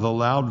crying out with a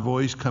loud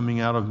voice coming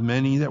out of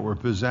many that were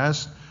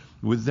possessed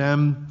with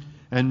them,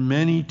 and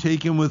many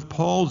taken with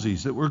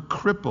palsies that were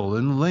crippled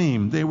and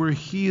lame. They were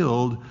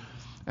healed,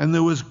 and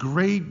there was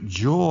great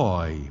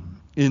joy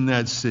in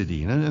that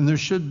city. And there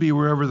should be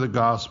wherever the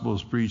gospel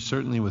is preached,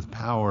 certainly with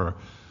power,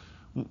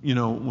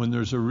 when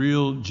there's a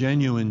real,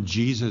 genuine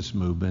Jesus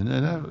movement.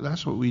 And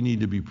that's what we need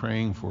to be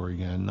praying for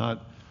again,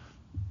 not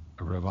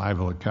a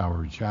revival at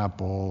Calvary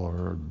Chapel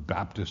or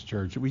Baptist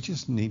Church. We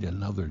just need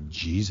another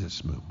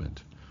Jesus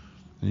movement.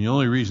 And the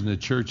only reason the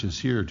church is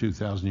here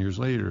 2,000 years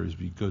later is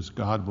because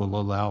God will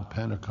allow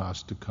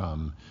Pentecost to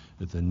come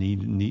at the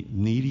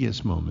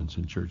neediest moments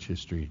in church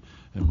history,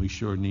 and we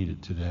sure need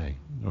it today.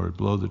 Or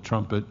blow the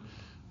trumpet,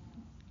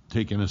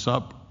 taking us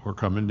up or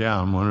coming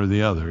down, one or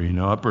the other,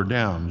 up or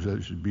down.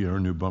 That should be our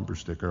new bumper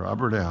sticker, up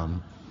or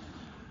down.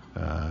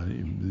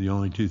 The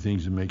only two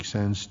things that make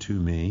sense to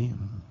me.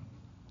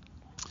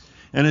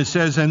 And it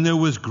says, and there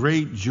was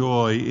great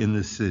joy in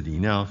the city.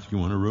 Now, if you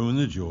want to ruin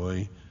the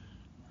joy,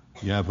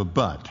 you have a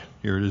but.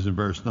 Here it is in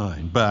verse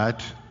 9.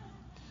 But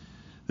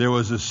there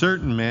was a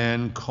certain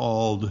man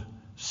called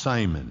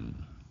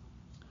Simon,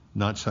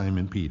 not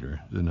Simon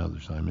Peter, another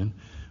Simon,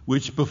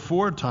 which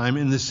before time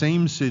in the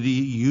same city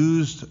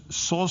used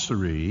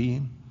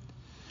sorcery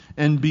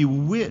and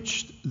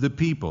bewitched the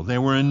people. They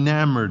were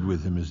enamored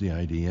with him, is the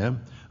idea,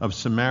 of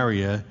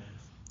Samaria,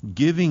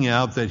 giving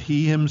out that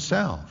he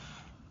himself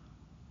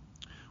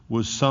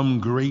was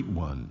some great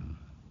one,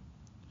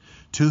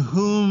 to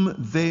whom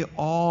they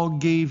all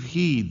gave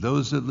heed,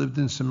 those that lived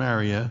in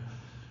Samaria,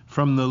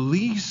 from the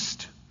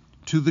least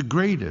to the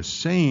greatest,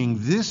 saying,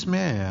 this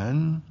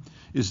man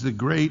is the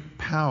great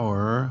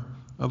power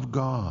of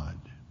God.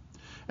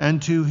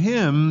 And to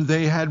him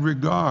they had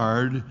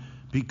regard,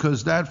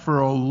 because that for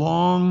a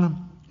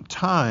long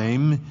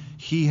time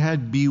he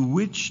had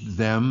bewitched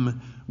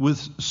them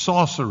with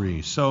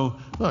sorcery. So,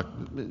 look,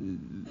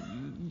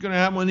 going to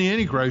happen when the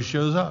Antichrist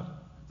shows up.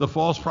 The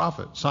false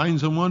prophet,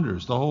 signs and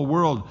wonders. The whole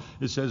world,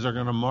 it says, are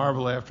going to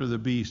marvel after the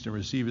beast and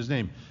receive his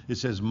name. It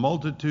says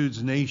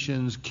multitudes,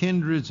 nations,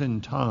 kindreds,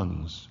 and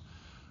tongues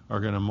are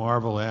going to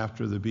marvel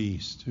after the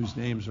beast, whose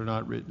names are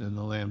not written in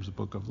the Lamb's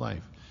book of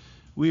life.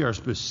 We are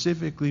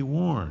specifically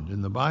warned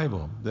in the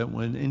Bible that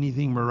when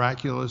anything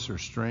miraculous or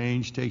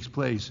strange takes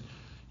place,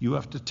 you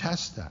have to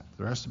test that.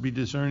 There has to be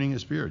discerning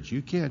of spirits.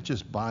 You can't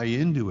just buy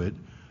into it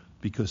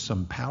because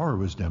some power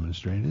was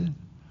demonstrated.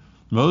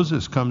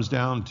 Moses comes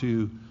down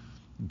to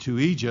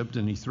Egypt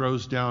and he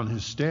throws down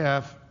his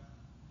staff.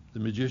 The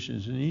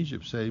magicians in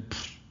Egypt say,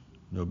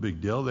 no big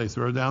deal. They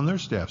throw down their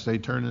staffs. They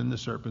turn into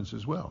serpents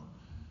as well.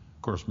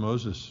 Of course,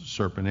 Moses'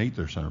 serpent ate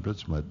their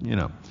serpents, but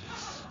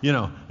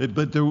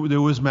but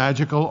there was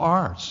magical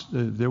arts.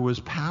 There was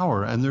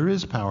power, and there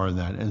is power in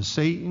that. And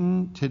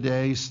Satan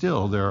today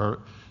still, there are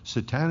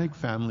satanic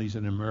families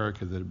in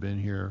America that have been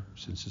here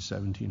since the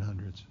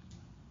 1700s.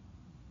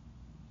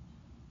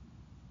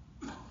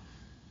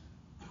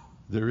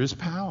 There is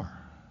power.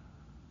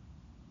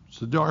 It's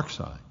the dark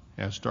side.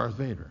 Ask Darth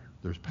Vader.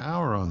 There's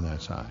power on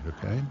that side,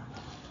 okay?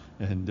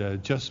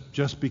 And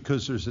just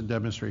because there's a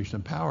demonstration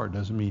of power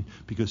doesn't mean,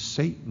 because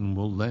Satan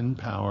will lend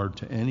power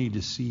to any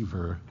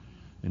deceiver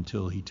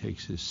until he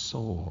takes his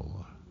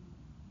soul.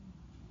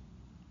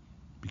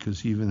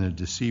 Because even a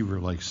deceiver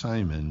like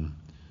Simon,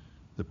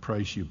 the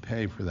price you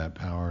pay for that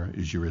power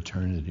is your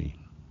eternity.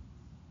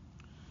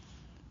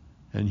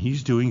 And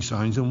he's doing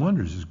signs and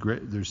wonders.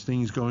 There's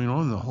things going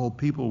on. The whole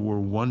people were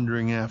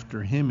wondering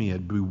after him. He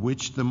had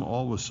bewitched them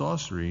all with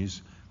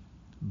sorceries.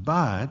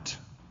 But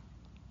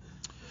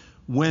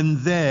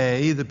when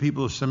they, the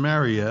people of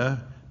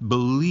Samaria,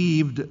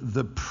 believed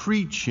the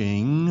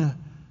preaching,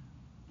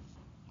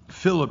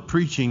 Philip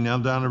preaching, now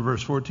down in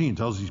verse 14,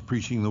 tells he's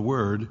preaching the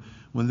word.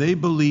 When they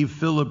believed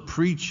Philip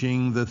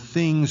preaching the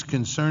things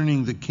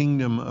concerning the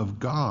kingdom of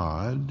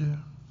God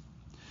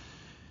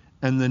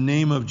and the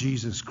name of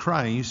Jesus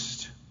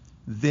Christ,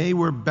 they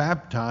were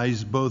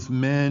baptized, both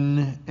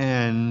men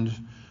and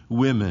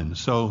women.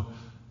 So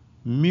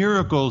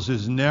miracles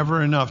is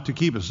never enough to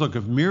keep us. Look,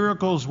 if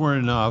miracles were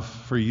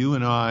enough for you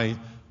and I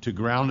to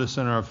ground us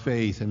in our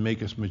faith and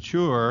make us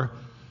mature,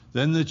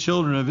 then the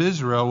children of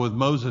Israel with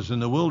Moses in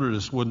the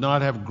wilderness would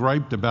not have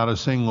griped about a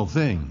single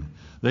thing.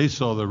 They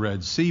saw the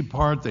Red Sea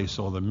part. They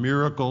saw the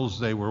miracles.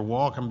 They were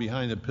walking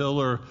behind a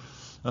pillar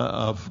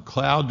of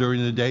cloud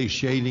during the day,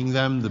 shading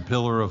them, the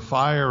pillar of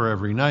fire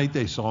every night.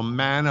 They saw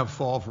manna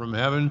fall from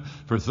heaven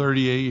for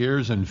 38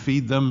 years and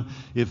feed them.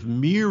 If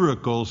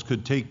miracles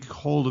could take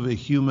hold of a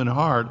human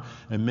heart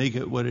and make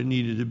it what it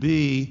needed to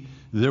be,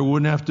 there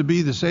wouldn't have to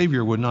be, the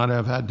Savior would not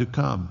have had to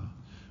come.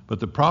 But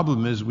the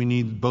problem is we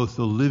need both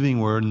the living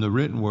word and the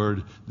written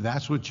word.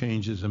 That's what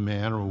changes a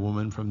man or a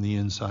woman from the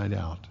inside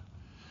out.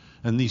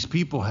 And these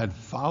people had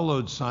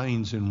followed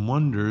signs and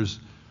wonders,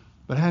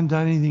 but hadn't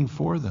done anything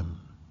for them.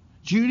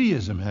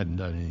 Judaism hadn't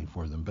done anything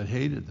for them, but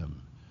hated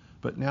them.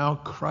 But now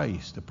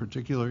Christ, a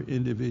particular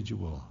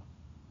individual.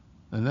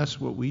 And that's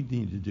what we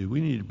need to do.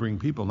 We need to bring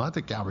people, not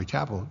to Calvary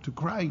Chapel, to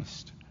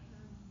Christ,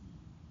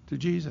 to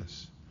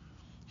Jesus.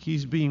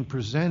 He's being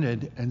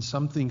presented and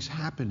something's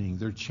happening.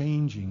 They're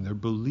changing. They're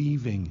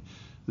believing.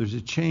 There's a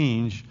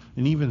change.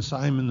 And even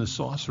Simon the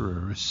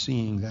sorcerer is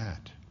seeing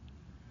that.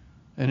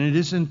 And it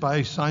isn't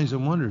by signs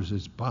and wonders.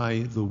 It's by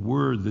the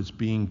word that's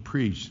being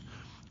preached.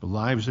 The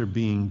lives are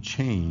being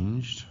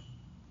changed.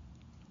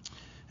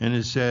 And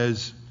it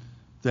says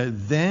that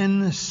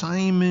then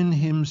Simon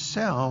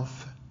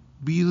himself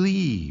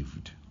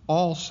believed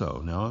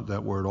also. Now,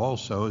 that word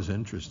also is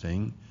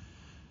interesting.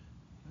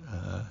 Do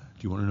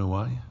you want to know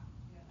why?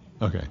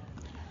 Okay.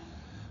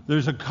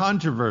 There's a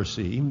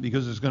controversy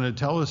because it's going to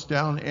tell us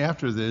down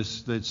after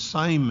this that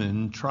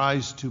Simon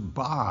tries to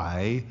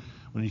buy,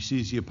 when he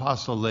sees the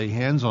apostle lay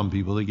hands on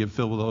people, they get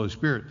filled with the Holy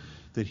Spirit,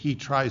 that he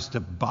tries to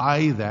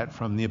buy that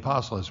from the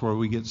apostle. That's where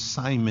we get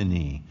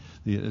simony.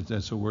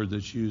 That's a word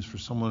that's used for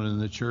someone in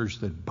the church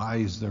that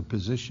buys their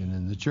position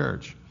in the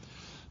church.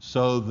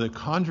 So the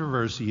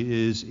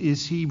controversy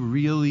is he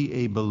really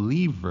a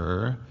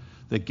believer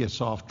that gets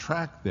off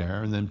track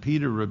there? And then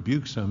Peter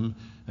rebukes him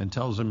and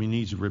tells him he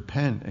needs to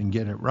repent and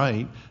get it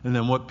right. And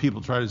then what people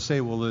try to say,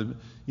 well,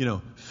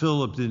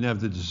 Philip didn't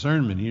have the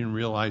discernment. He didn't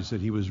realize that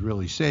he was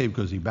really saved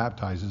because he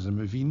baptizes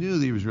him. If he knew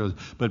that he was really,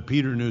 but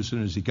Peter knew as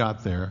soon as he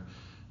got there.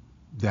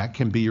 That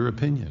can be your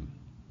opinion.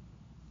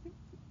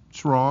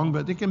 It's wrong,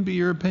 but it can be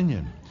your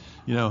opinion.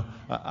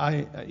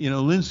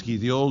 Linsky,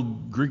 the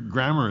old Greek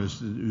grammarist,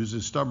 who's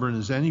as stubborn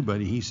as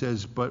anybody, he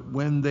says, but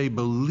when they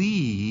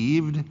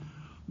believed,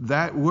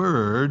 that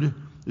word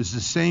is the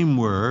same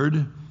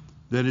word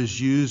that is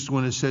used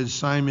when it says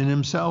Simon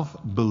himself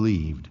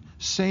believed.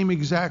 Same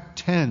exact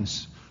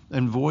tense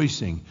and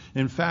voicing.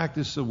 In fact,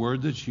 it's the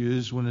word that's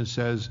used when it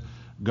says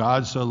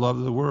God so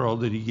loved the world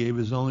that he gave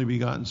his only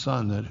begotten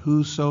Son, that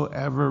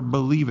whosoever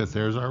believeth,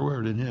 there's our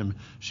word, in him,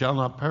 shall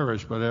not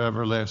perish but have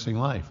everlasting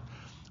life.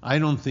 I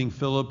don't think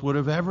Philip would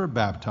have ever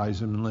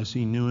baptized him unless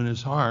he knew in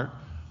his heart.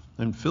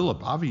 And Philip,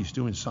 obviously, he's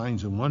doing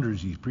signs and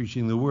wonders. He's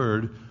preaching the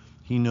word.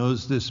 He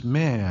knows this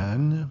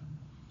man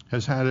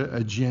has had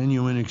a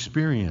genuine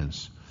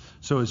experience.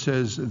 So it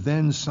says,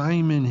 then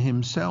Simon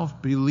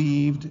himself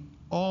believed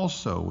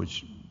also,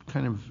 which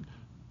kind of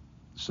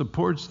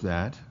supports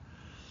that.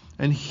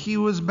 And he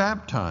was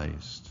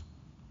baptized.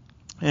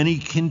 And he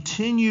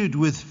continued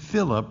with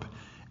Philip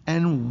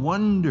and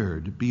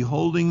wondered,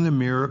 beholding the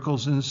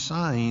miracles and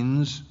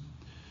signs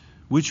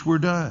which were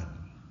done.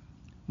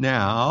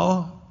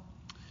 Now,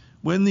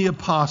 when the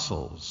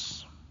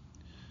apostles,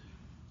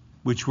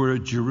 which were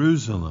at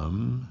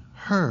Jerusalem,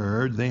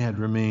 heard, they had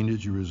remained at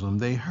Jerusalem,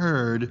 they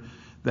heard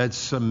that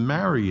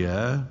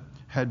Samaria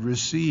had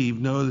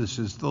received, this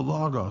is the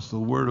Logos, the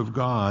Word of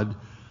God,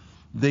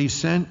 they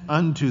sent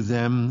unto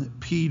them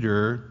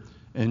Peter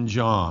and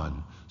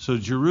John. So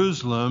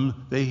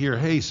Jerusalem, they hear,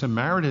 hey,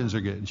 Samaritans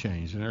are getting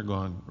changed. And they're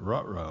going,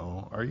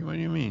 ruh-roh, what do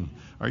you mean?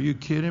 Are you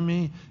kidding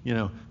me?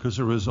 Because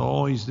there was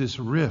always this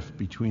rift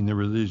between the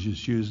religious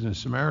Jews and the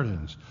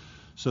Samaritans.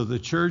 So the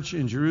church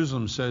in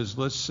Jerusalem says,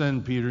 let's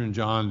send Peter and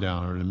John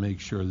down there to make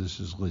sure this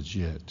is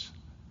legit.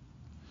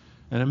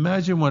 And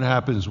imagine what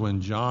happens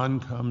when John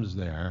comes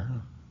there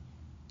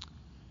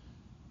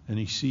and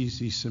he sees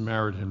these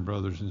Samaritan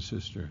brothers and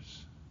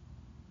sisters.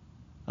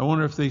 I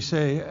wonder if they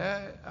say,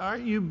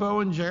 aren't you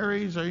Bo and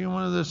Jerry's? Are you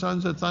one of the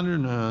sons of thunder?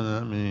 No,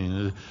 not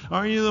me.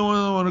 Aren't you the one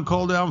that want to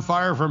call down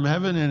fire from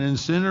heaven and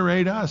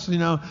incinerate us?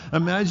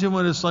 Imagine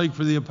what it's like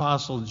for the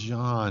Apostle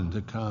John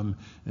to come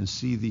and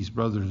see these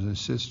brothers and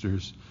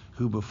sisters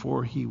who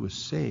before he was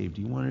saved,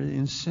 he wanted to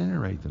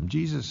incinerate them.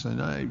 Jesus said,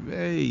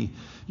 hey,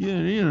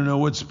 you don't know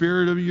what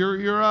spirit of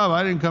you're of.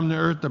 I didn't come to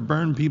earth to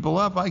burn people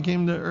up. I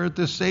came to earth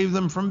to save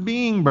them from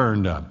being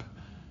burned up.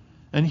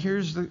 And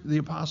here's the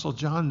Apostle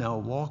John now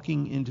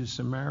walking into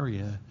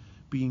Samaria,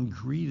 being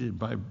greeted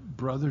by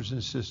brothers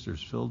and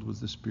sisters filled with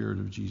the Spirit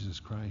of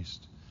Jesus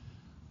Christ,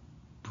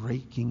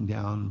 breaking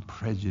down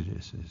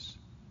prejudices.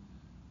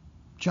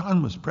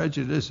 John was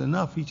prejudiced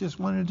enough, he just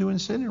wanted to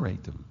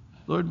incinerate them.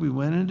 Lord, we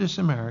went into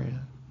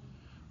Samaria.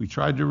 We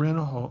tried to rent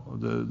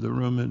the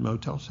room at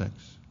Motel 6.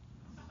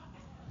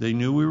 They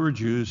knew we were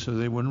Jews, so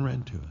they wouldn't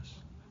rent to us.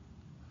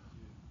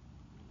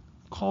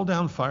 Call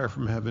down fire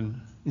from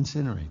heaven,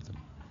 incinerate them.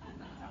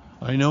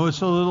 I know it's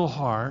a little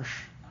harsh,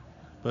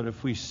 but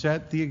if we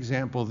set the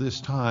example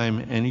this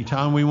time,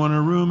 anytime we want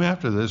a room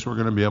after this, we're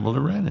going to be able to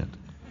rent it.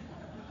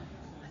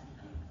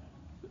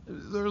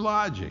 Their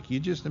logic, you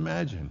just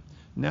imagine.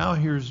 Now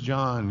here's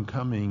John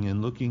coming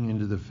and looking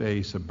into the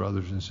face of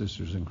brothers and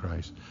sisters in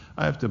Christ.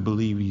 I have to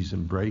believe he's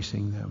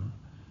embracing them.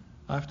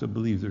 I have to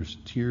believe there's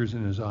tears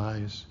in his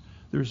eyes.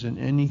 There isn't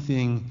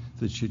anything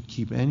that should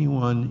keep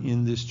anyone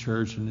in this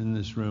church and in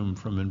this room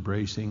from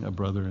embracing a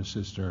brother and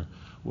sister,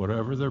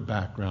 whatever their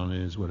background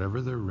is,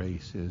 whatever their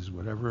race is,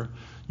 whatever,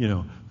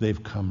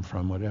 they've come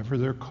from, whatever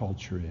their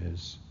culture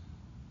is.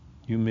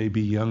 You may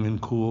be young and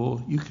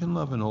cool. You can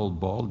love an old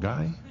bald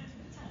guy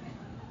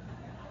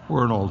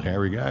or an old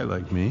hairy guy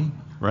like me,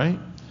 right?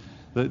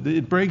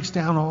 It breaks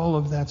down all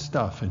of that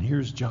stuff. And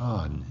here's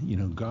John.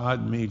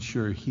 God made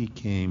sure he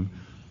came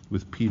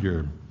with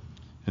Peter.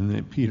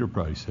 And Peter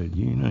probably said,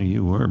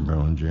 you were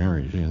Bo and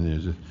Jerry.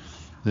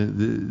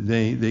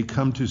 They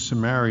come to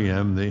Samaria,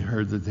 and they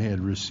heard that they had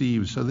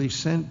received. So they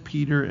sent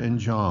Peter and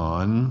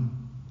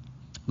John,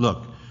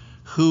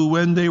 who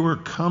when they were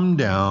come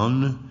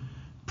down,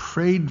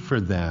 prayed for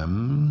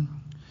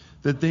them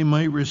that they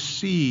might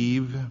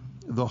receive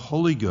the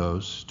Holy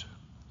Ghost.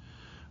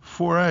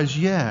 For as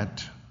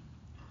yet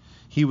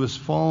he was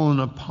fallen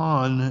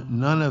upon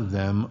none of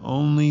them,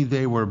 only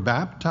they were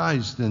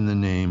baptized in the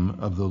name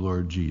of the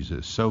Lord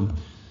Jesus. So,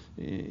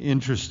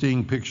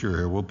 interesting picture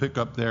here. We'll pick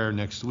up there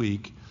next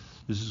week.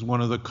 This is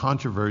one of the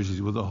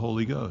controversies with the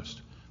Holy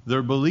Ghost.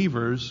 They're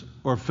believers,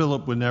 or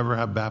Philip would never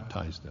have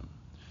baptized them.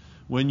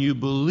 When you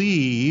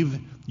believe,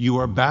 you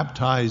are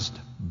baptized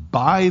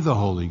by the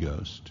Holy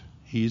Ghost.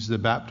 He's the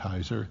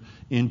baptizer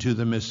into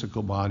the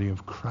mystical body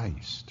of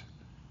Christ.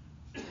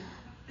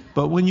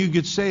 But when you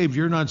get saved,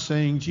 you're not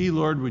saying, gee,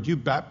 Lord, would you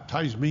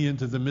baptize me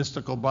into the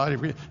mystical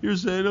body? You're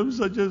saying, I'm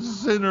such a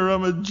sinner,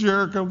 I'm a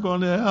jerk, I'm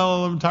going to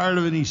hell, I'm tired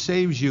of it. And he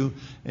saves you.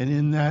 And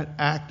in that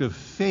act of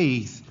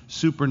faith,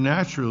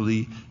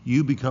 supernaturally,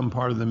 you become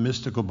part of the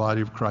mystical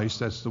body of Christ.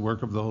 That's the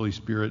work of the Holy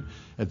Spirit.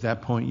 At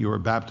that point, you are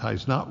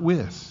baptized not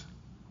with,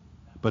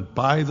 but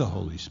by the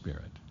Holy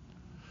Spirit.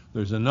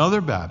 There's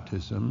another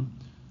baptism.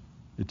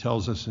 It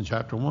tells us in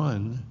chapter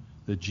 1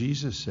 that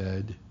Jesus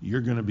said,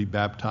 you're going to be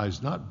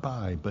baptized not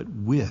by, but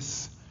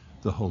with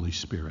the Holy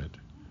Spirit.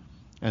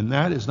 And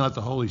that is not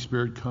the Holy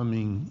Spirit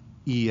coming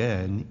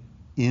in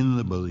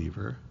the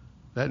believer.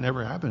 That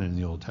never happened in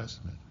the Old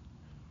Testament.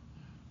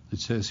 It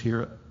says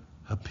here,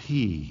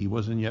 he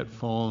wasn't yet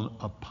fallen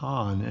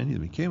upon any of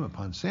them. He came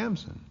upon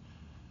Samson.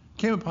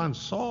 He came upon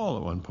Saul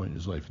at one point in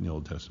his life in the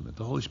Old Testament.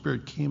 The Holy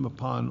Spirit came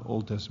upon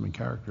Old Testament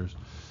characters.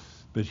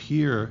 But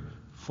here,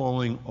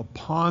 falling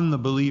upon the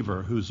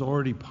believer who's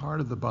already part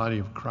of the body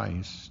of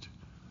Christ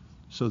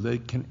so they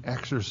can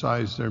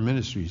exercise their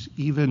ministries.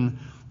 Even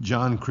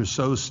John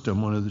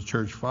Chrysostom, one of the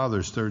church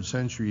fathers, 3rd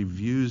century,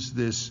 views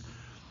this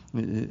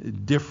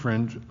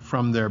different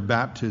from their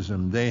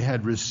baptism. They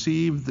had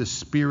received the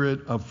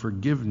spirit of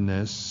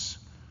forgiveness,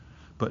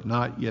 but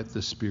not yet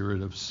the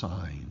spirit of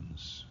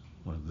signs,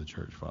 one of the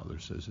church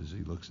fathers says as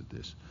he looks at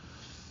this.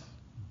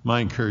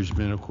 My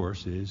encouragement, of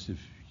course, is if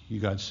you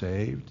got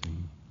saved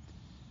and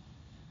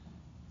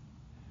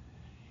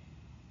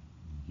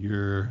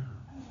you're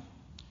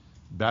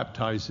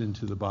baptized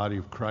into the body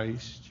of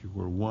Christ, you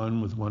were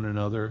one with one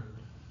another,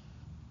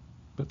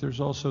 but there's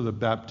also the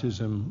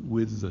baptism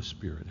with the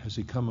Spirit. Has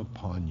He come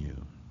upon you?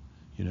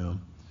 You know,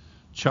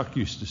 Chuck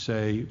used to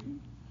say,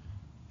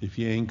 if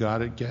you ain't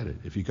got it, get it.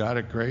 If you got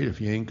it, great. If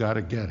you ain't got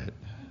it, get it.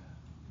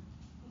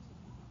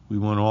 We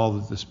want all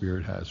that the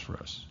Spirit has for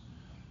us.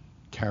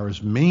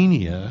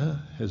 Charismania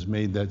has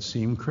made that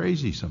seem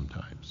crazy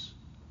sometimes,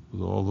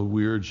 with all the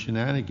weird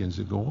shenanigans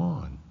that go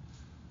on.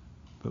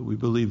 But we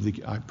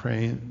believe I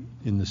pray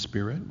in the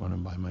Spirit when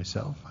I'm by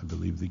myself. I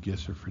believe the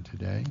gifts are for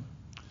today.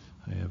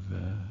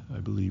 I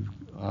believe,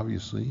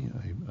 obviously,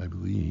 I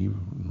believe,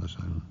 unless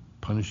I'm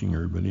punishing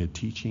everybody, a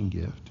teaching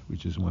gift,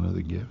 which is one of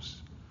the gifts.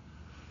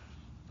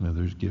 Now,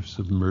 there's gifts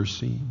of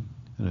mercy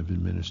and of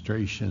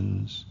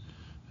administrations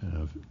and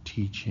of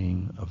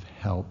teaching, of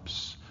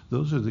helps.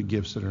 Those are the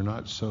gifts that are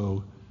not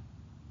so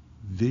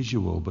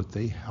visual, but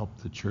they help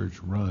the church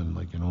run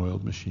like an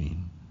oiled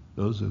machine.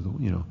 Those are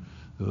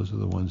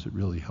the ones that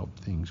really help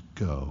things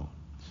go.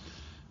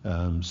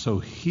 So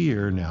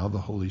here now the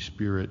Holy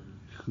Spirit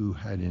who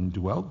had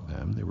indwelt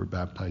them, they were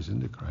baptized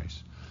into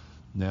Christ,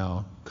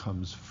 now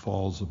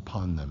falls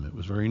upon them. It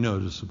was very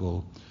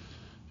noticeable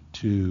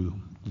to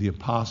the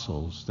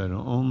apostles that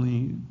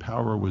only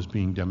power was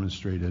being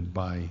demonstrated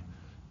by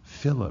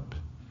Philip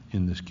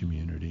in this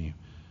community.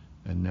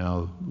 And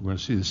now we're going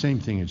to see the same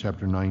thing in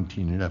chapter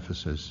 19 in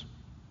Ephesus.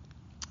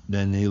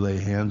 Then they lay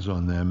hands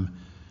on them,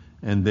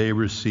 and they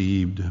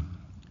received,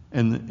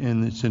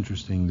 and it's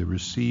interesting, the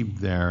received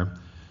there,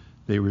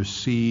 they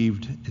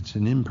received, it's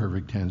an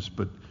imperfect tense,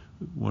 but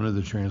one of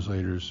the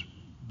translators,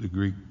 the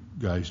Greek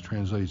guys,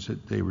 translates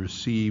it, they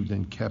received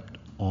and kept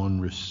on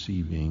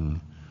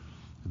receiving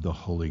the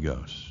Holy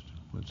Ghost.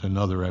 It's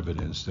another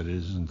evidence that it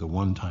isn't the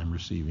one-time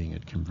receiving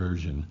at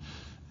conversion.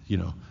 You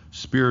know,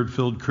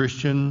 Spirit-filled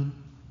Christian,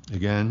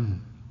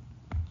 again,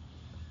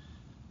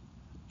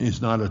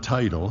 is not a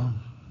title,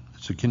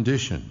 it's a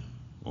condition.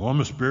 Well, I'm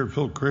a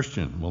Spirit-filled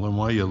Christian. Well, then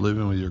why are you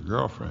living with your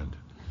girlfriend?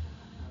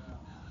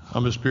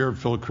 I'm a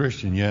Spirit-filled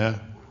Christian, yeah.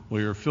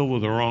 Well, you're filled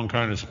with the wrong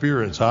kind of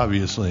spirits,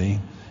 obviously.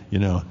 You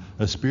know,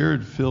 a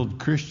Spirit-filled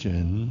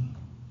Christian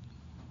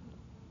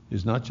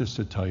is not just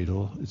a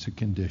title, it's a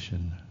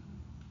condition.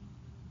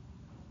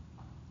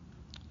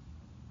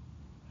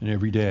 And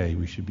every day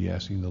we should be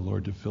asking the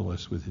Lord to fill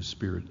us with His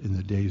Spirit in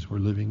the days we're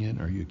living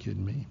in. Are you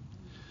kidding me?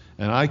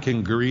 And I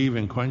can grieve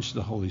and quench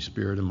the Holy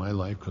Spirit in my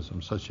life because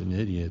I'm such an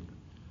idiot.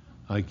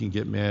 I can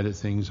get mad at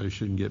things I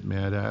shouldn't get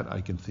mad at.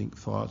 I can think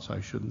thoughts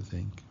I shouldn't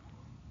think.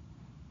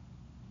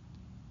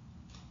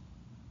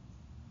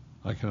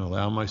 I can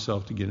allow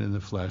myself to get in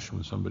the flesh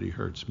when somebody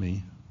hurts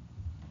me.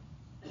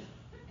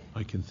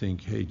 I can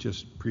think, hey,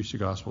 just preach the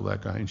gospel to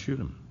that guy and shoot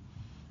him.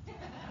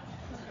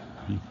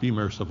 Be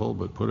merciful,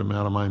 but put him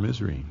out of my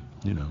misery,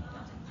 you know.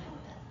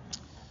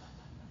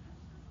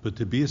 But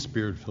to be a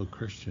Spirit-filled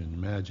Christian,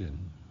 imagine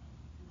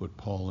what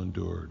Paul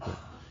endured. But,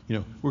 you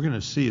know, we're going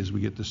to see as we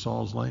get to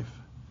Saul's life.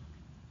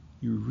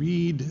 You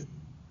read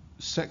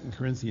 2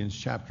 Corinthians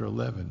chapter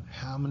 11,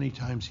 how many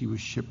times he was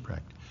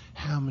shipwrecked,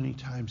 how many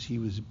times he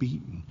was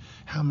beaten,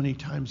 how many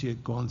times he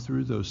had gone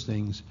through those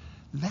things.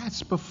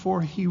 That's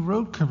before he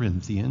wrote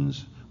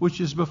Corinthians,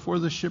 which is before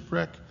the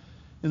shipwreck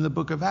in the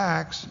book of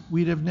Acts.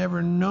 We'd have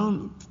never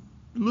known.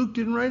 Luke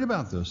didn't write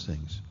about those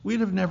things.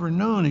 We'd have never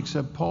known,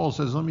 except Paul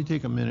says, let me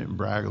take a minute and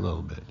brag a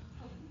little bit.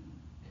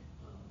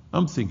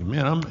 I'm thinking,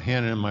 man, I'm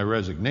handing in my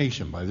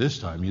resignation by this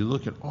time. You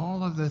look at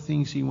all of the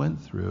things he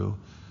went through.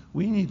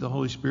 We need the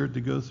Holy Spirit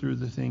to go through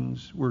the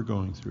things we're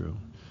going through.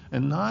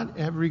 And not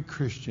every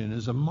Christian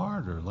is a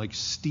martyr, like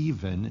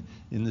Stephen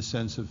in the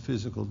sense of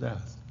physical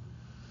death.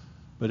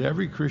 But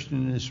every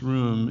Christian in this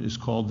room is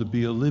called to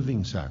be a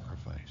living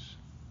sacrifice.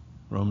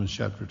 Romans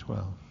chapter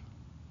 12.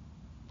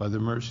 By the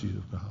mercies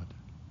of God,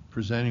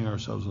 presenting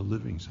ourselves a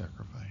living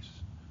sacrifice.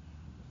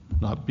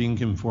 Not being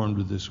conformed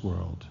to this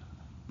world,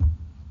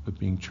 but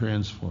being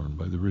transformed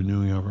by the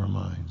renewing of our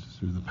minds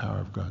through the power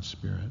of God's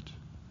Spirit.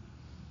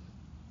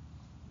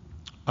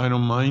 I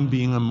don't mind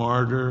being a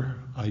martyr.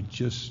 I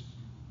just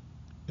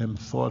am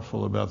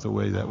thoughtful about the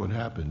way that would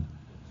happen.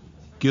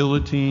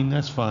 Guillotine,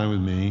 that's fine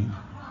with me.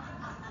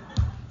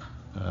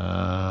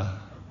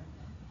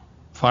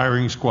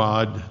 Firing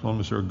squad, as long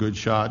as they're a good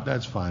shot,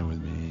 that's fine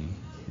with me.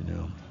 You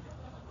know,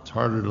 it's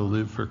harder to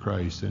live for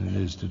Christ than it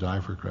is to die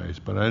for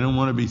Christ. But I don't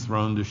want to be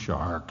thrown to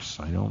sharks.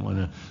 I don't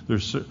want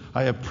to.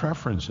 I have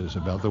preferences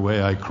about the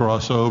way I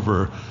cross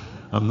over.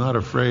 I'm not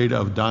afraid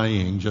of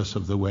dying, just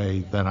of the way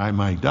that I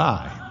might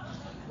die.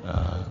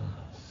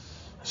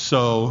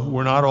 So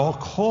we're not all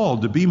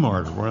called to be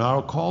martyred. We're not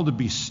all called to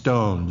be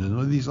stoned. And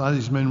a lot of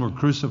these men were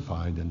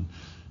crucified, and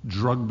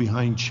drugged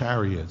behind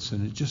chariots,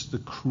 and it's just the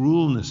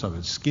cruelness of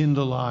it, skinned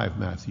alive,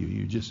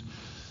 Matthew.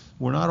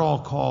 We're not all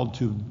called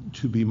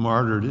to be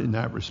martyred in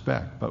that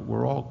respect, but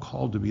we're all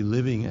called to be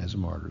living as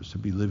martyrs, to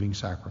be living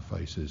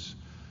sacrifices.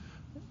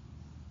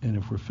 And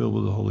if we're filled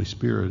with the Holy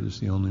Spirit, it's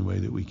the only way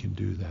that we can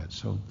do that.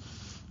 So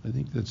I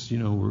think that's,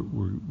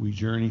 we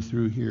journey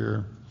through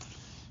here.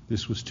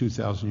 This was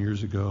 2,000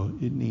 years ago.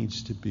 It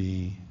needs to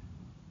be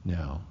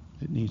now.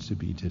 It needs to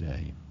be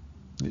today.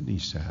 It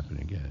needs to happen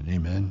again.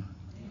 Amen?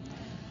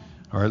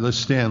 All right, let's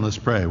stand. Let's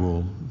pray.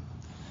 We'll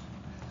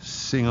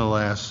sing a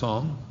last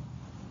song.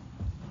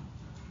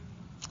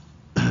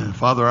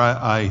 Father,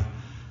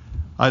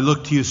 I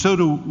look to you. So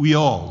do we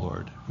all,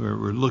 Lord.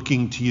 We're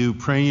looking to you,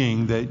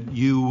 praying that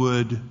you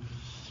would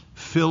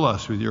fill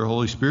us with your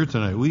Holy Spirit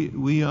tonight.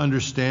 We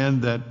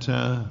understand that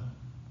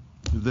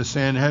the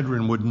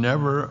Sanhedrin would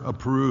never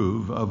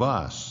approve of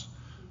us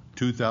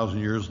 2,000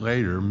 years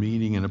later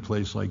meeting in a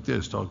place like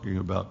this, talking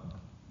about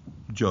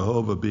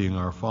Jehovah being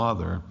our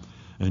Father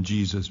and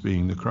Jesus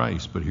being the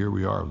Christ. But here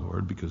we are,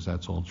 Lord, because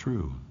that's all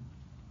true.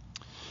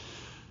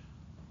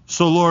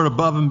 So, Lord,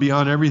 above and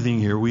beyond everything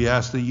here, we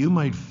ask that you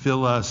might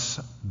fill us,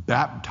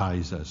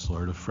 baptize us,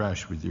 Lord,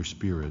 afresh with your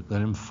Spirit. Let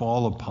him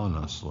fall upon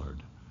us,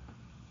 Lord.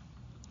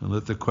 And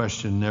let the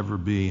question never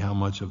be how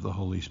much of the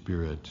Holy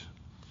Spirit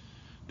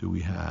do we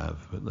have,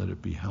 but let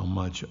it be how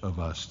much of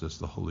us does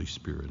the Holy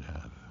Spirit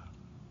have.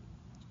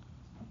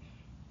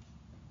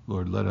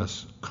 Lord, let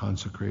us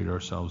consecrate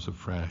ourselves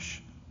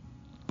afresh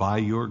by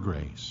your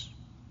grace,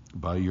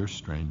 by your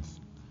strength.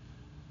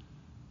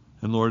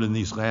 And Lord, in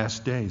these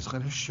last days,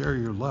 let us share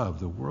your love.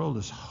 The world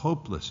is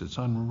hopeless. It's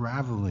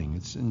unraveling.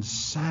 It's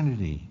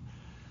insanity.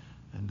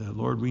 And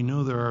Lord, we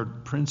know there are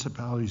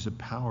principalities and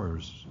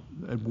powers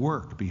at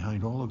work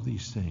behind all of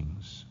these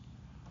things.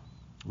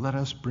 Let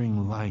us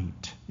bring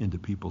light into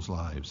people's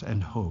lives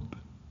and hope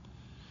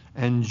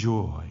and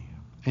joy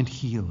and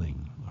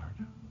healing,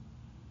 Lord.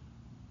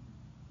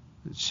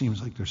 It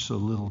seems like there's so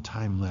little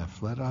time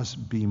left. Let us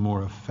be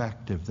more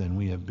effective than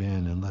we have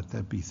been, and let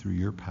that be through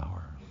your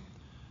power.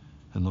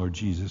 And Lord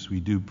Jesus, we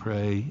do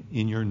pray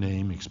in your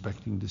name,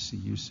 expecting to see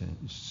you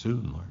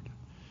soon, Lord.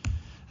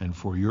 And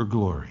for your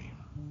glory,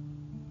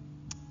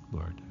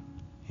 Lord.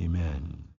 Amen.